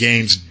getting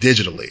games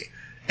digitally.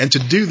 And to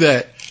do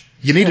that,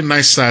 you need a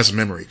nice sized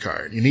memory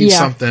card. You need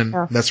something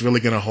that's really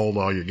going to hold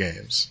all your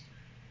games.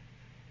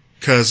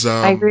 Cause,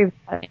 I agree with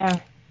that, yeah.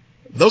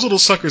 Those little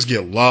suckers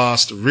get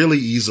lost really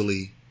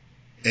easily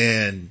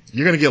and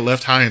you're going to get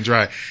left high and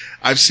dry.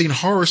 I've seen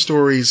horror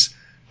stories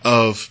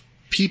of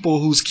people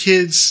whose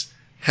kids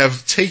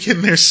have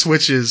taken their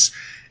Switches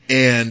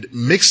and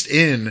mixed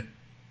in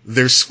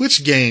their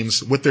Switch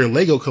games with their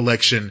Lego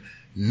collection,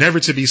 never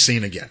to be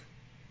seen again.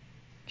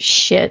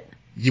 Shit.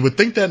 You would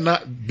think that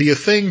not be a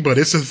thing, but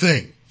it's a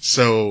thing.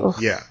 So,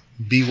 yeah,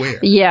 beware.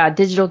 Yeah,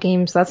 digital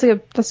games, that's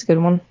a good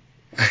one.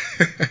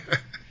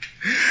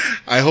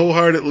 I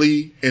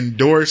wholeheartedly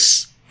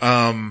endorse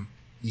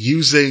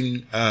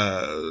using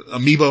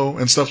Amiibo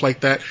and stuff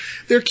like that.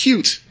 They're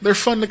cute. They're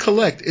fun to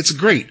collect. It's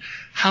great.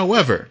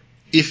 However,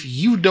 if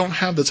you don't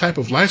have the type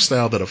of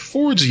lifestyle that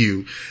affords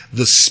you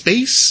the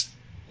space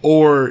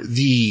or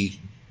the,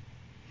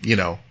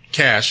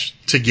 cash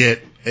to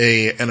get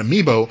an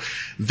Amiibo,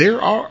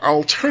 there are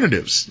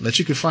alternatives that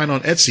you can find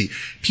on Etsy.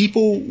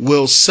 People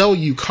will sell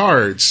you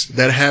cards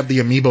that have the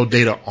Amiibo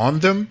data on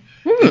them,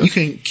 and you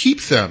can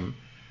keep them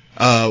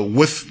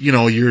with,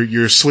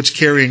 your Switch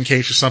carrying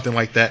case or something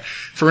like that.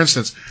 For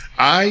instance,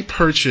 I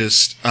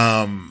purchased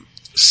some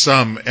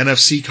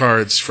NFC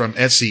cards from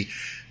Etsy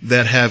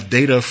that have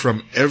data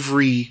from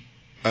every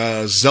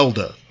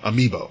Zelda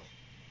Amiibo.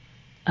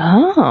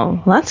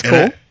 Oh, that's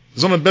cool.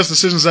 It's one of the best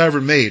decisions I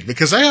ever made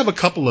because I have a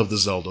couple of the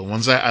Zelda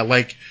ones. I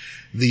like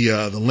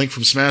the Link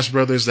from Smash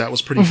Brothers. That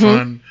was pretty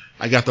fun.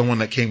 I got the one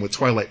that came with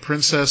Twilight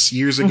Princess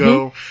years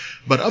ago.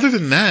 But other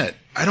than that,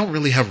 I don't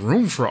really have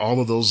room for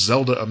all of those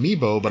Zelda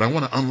Amiibo, but I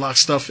want to unlock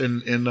stuff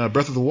in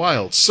Breath of the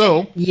Wild.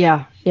 So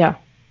yeah.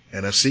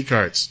 NFC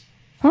cards.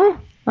 Huh,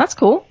 that's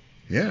cool.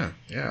 Yeah,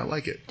 I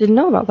like it. Didn't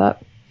know about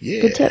that.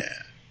 Yeah. Good tip.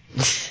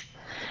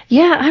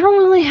 Yeah, I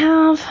don't really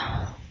have.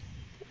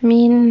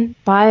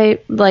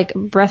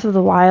 Breath of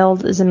the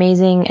Wild is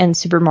amazing and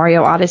Super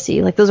Mario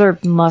Odyssey. Like, those are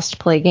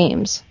must-play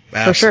games.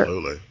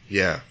 Absolutely. For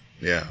sure.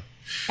 Yeah.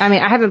 I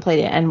mean, I haven't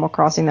played Animal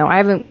Crossing, though. I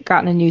haven't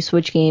gotten a new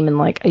Switch game in,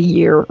 like, a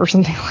year or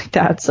something like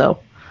that, so.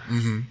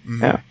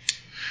 Yeah.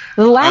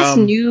 The last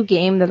new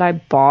game that I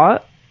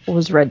bought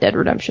was Red Dead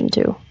Redemption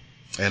 2.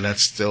 And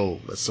that's still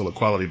a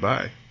quality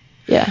buy.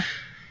 Yeah.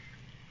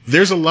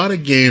 There's a lot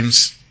of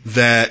games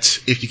that,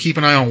 if you keep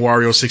an eye on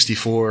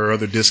Wario64 or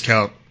other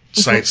discount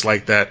sites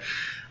like that,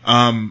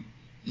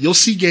 you'll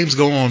see games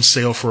go on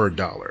sale for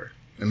 $1.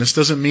 And this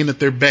doesn't mean that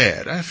they're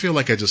bad. I feel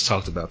like I just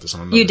talked about this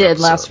on another You did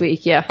episode. last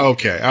week, yeah.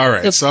 Okay, all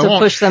right. To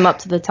push them up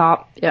to the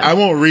top. Yeah. I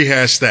won't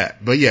rehash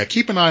that. But yeah,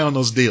 keep an eye on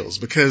those deals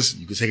because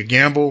you can take a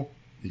gamble,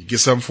 you can get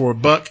something for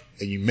 $1,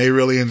 and you may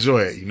really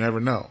enjoy it. You never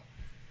know.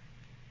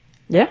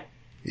 Yeah.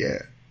 Yeah.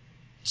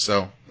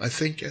 So I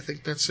think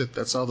that's it.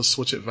 That's all the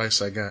Switch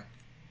advice I got.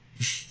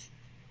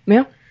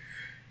 Yeah.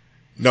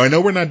 Now, I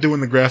know we're not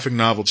doing the graphic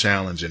novel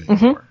challenge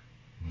anymore,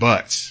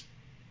 but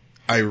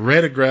I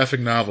read a graphic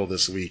novel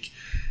this week,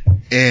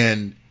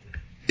 and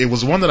it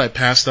was one that I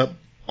passed up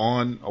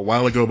on a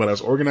while ago, but I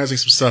was organizing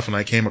some stuff and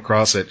I came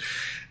across it.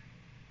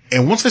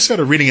 And once I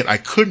started reading it, I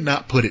could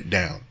not put it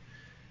down.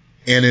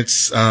 And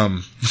it's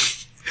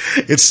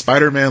it's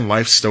Spider-Man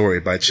Life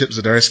Story by Chip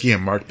Zdarsky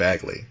and Mark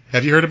Bagley.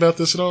 Have you heard about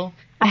this at all?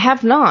 I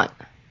have not.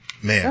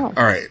 Man. Oh.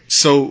 All right.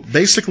 So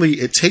basically,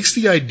 it takes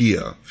the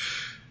idea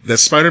that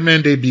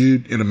Spider-Man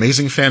debuted in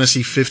Amazing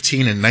Fantasy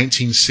 15 in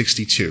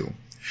 1962.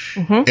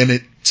 And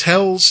it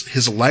tells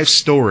his life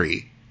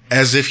story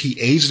as if he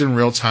aged in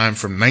real time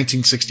from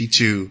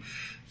 1962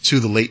 to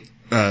the late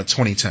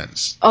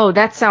 2010s. Oh,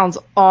 that sounds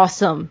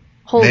awesome.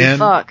 Holy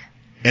fuck.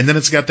 And then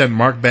it's got that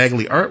Mark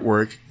Bagley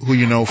artwork, who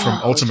you know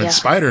from Ultimate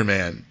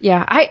Spider-Man.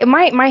 Yeah,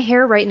 my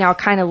hair right now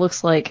kind of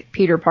looks like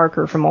Peter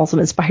Parker from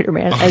Ultimate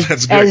Spider-Man,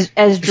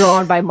 as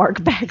drawn by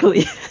Mark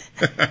Bagley.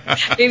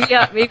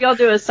 maybe I'll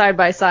do a side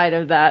by side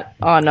of that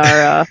on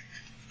our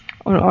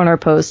on our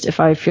post if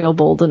I feel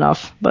bold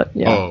enough. But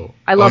yeah,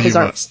 I love his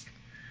art.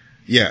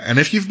 Yeah, and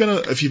if you've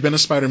been a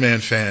Spider-Man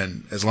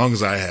fan as long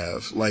as I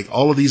have, like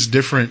all of these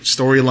different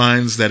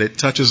storylines that it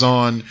touches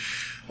on,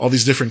 all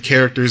these different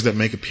characters that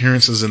make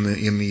appearances in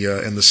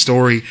the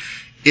story,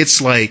 it's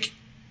like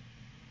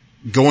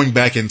going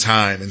back in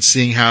time and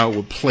seeing how it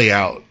would play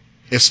out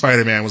if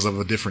Spider-Man was of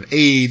a different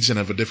age and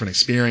of a different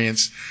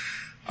experience.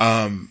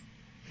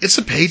 It's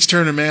a page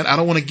turner, man. I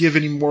don't want to give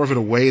any more of it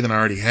away than I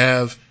already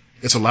have.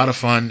 It's a lot of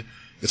fun.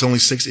 It's only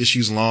 6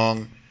 issues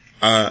long.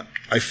 I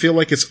feel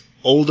like it's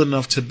old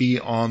enough to be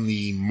on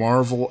the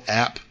Marvel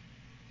app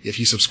if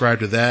you subscribe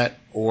to that,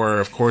 or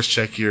of course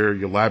check your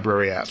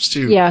library apps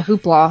too. Yeah,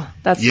 Hoopla.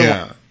 That's the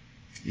one.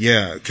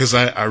 Yeah, because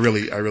I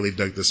really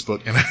dug this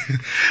book, and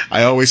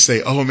I always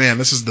say, oh man,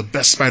 this is the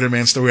best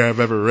Spider-Man story I've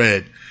ever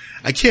read.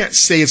 I can't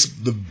say it's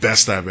the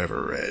best I've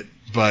ever read,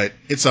 but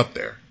it's up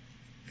there.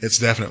 It's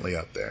definitely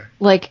up there.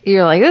 Like,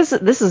 you're like,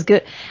 this is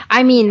good.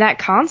 I mean, that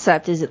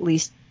concept is at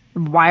least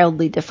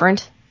wildly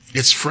different.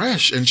 It's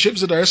fresh, and Chip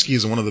Zdarsky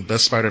is one of the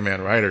best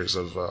Spider-Man writers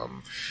of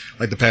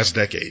like the past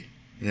decade,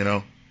 you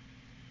know?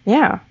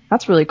 Yeah,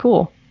 that's really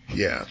cool.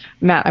 Yeah.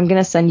 Matt, I'm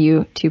going to send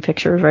you 2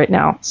 pictures right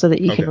now so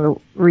that you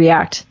can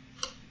react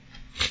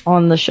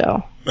on the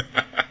show.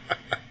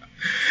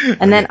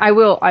 And then I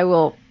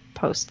will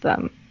post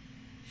them.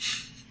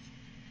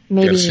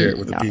 Maybe share it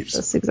with the not peeps.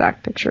 this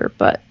exact picture,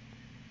 but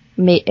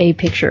a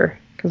picture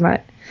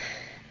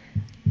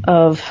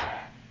of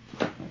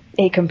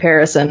a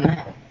comparison.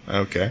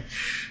 Okay.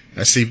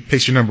 I see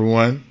picture number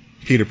 1,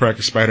 Peter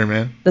Parker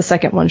Spider-Man. The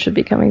second one should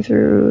be coming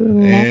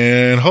through.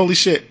 And holy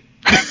shit.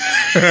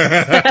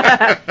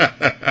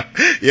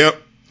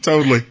 Yep,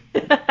 totally.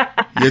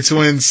 You're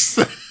twins.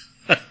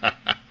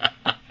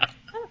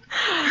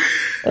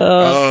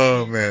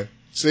 Oh man.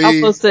 See,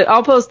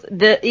 I'll post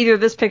either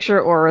this picture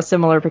or a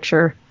similar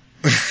picture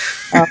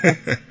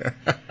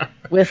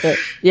with it.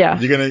 Yeah.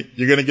 You're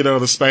gonna get all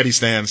the Spidey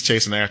stands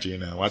chasing after you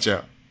now. Watch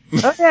out.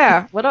 Oh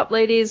yeah. What up,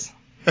 ladies?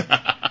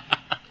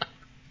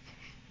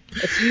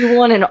 If you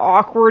want an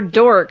awkward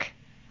dork,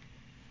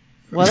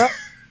 what up?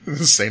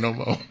 Say no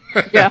more.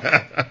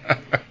 Yeah.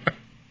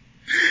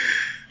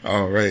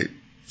 All right.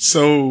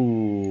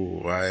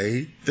 So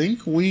I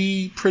think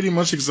we pretty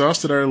much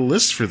exhausted our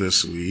list for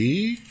this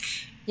week.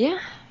 Yeah,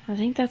 I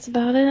think that's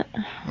about it.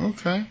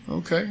 Okay.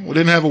 We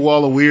didn't have a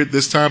wall of weird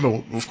this time,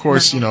 but of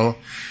course, you know,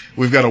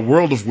 we've got a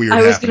world of weird.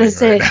 I was going to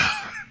say, right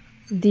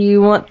now. Do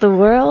you want the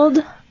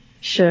world?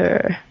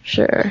 Sure.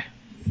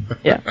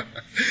 Yeah.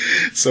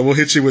 So we'll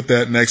hit you with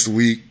that next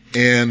week.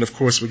 And of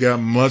course, we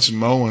got much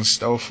more in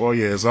store for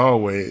you as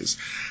always.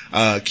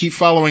 Keep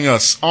following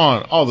us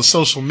on all the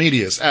social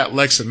medias at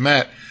Lex and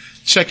Matt.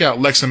 Check out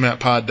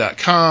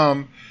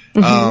lexandmattpod.com.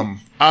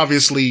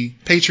 Obviously,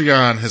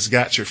 Patreon has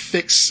got your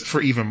fix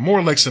for even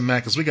more Lex and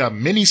Matt because we got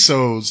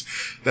mini-sodes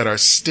that are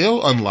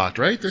still unlocked,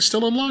 right? They're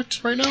still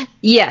unlocked right now?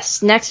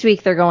 Yes. Next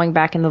week, they're going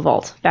back in the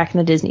vault, back in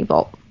the Disney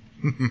vault.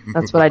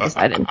 That's what I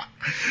decided.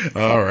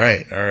 All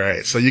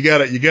right. So you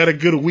got a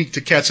good week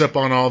to catch up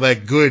on all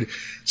that good,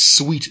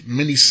 sweet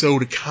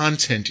mini-sode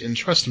content, and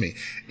trust me,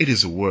 it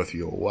is worth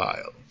your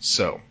while.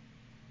 So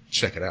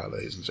check it out,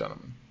 ladies and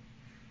gentlemen.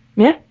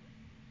 Yeah.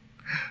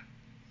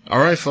 All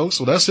right, folks.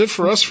 Well, that's it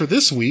for us for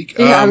this week.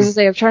 Yeah, I was gonna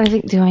say, I'm trying to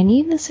think. Do I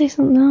need to say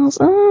something else?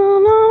 Oh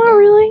no, not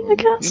really. I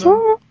guess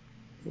so.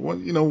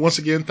 Once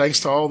again,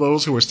 thanks to all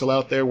those who are still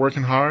out there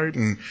working hard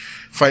and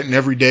fighting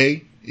every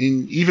day.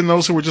 And even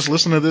those who were just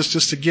listening to this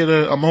just to get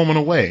a moment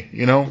away,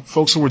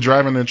 folks who were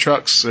driving their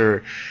trucks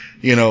or,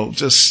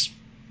 just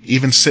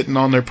even sitting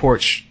on their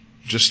porch,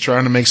 just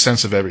trying to make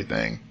sense of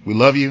everything. We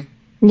love you.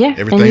 Yeah.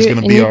 Everything's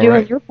going to be all right. You're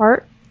doing your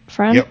part,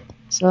 friend. Yep.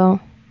 So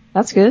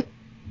that's good.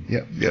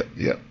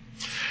 Yep.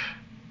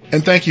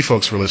 And thank you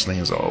folks for listening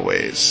as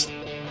always.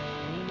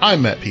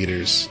 I'm Matt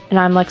Peters. And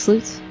I'm Lex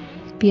Lutz.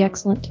 Be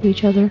excellent to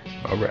each other.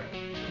 All right.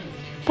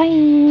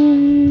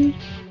 Bye.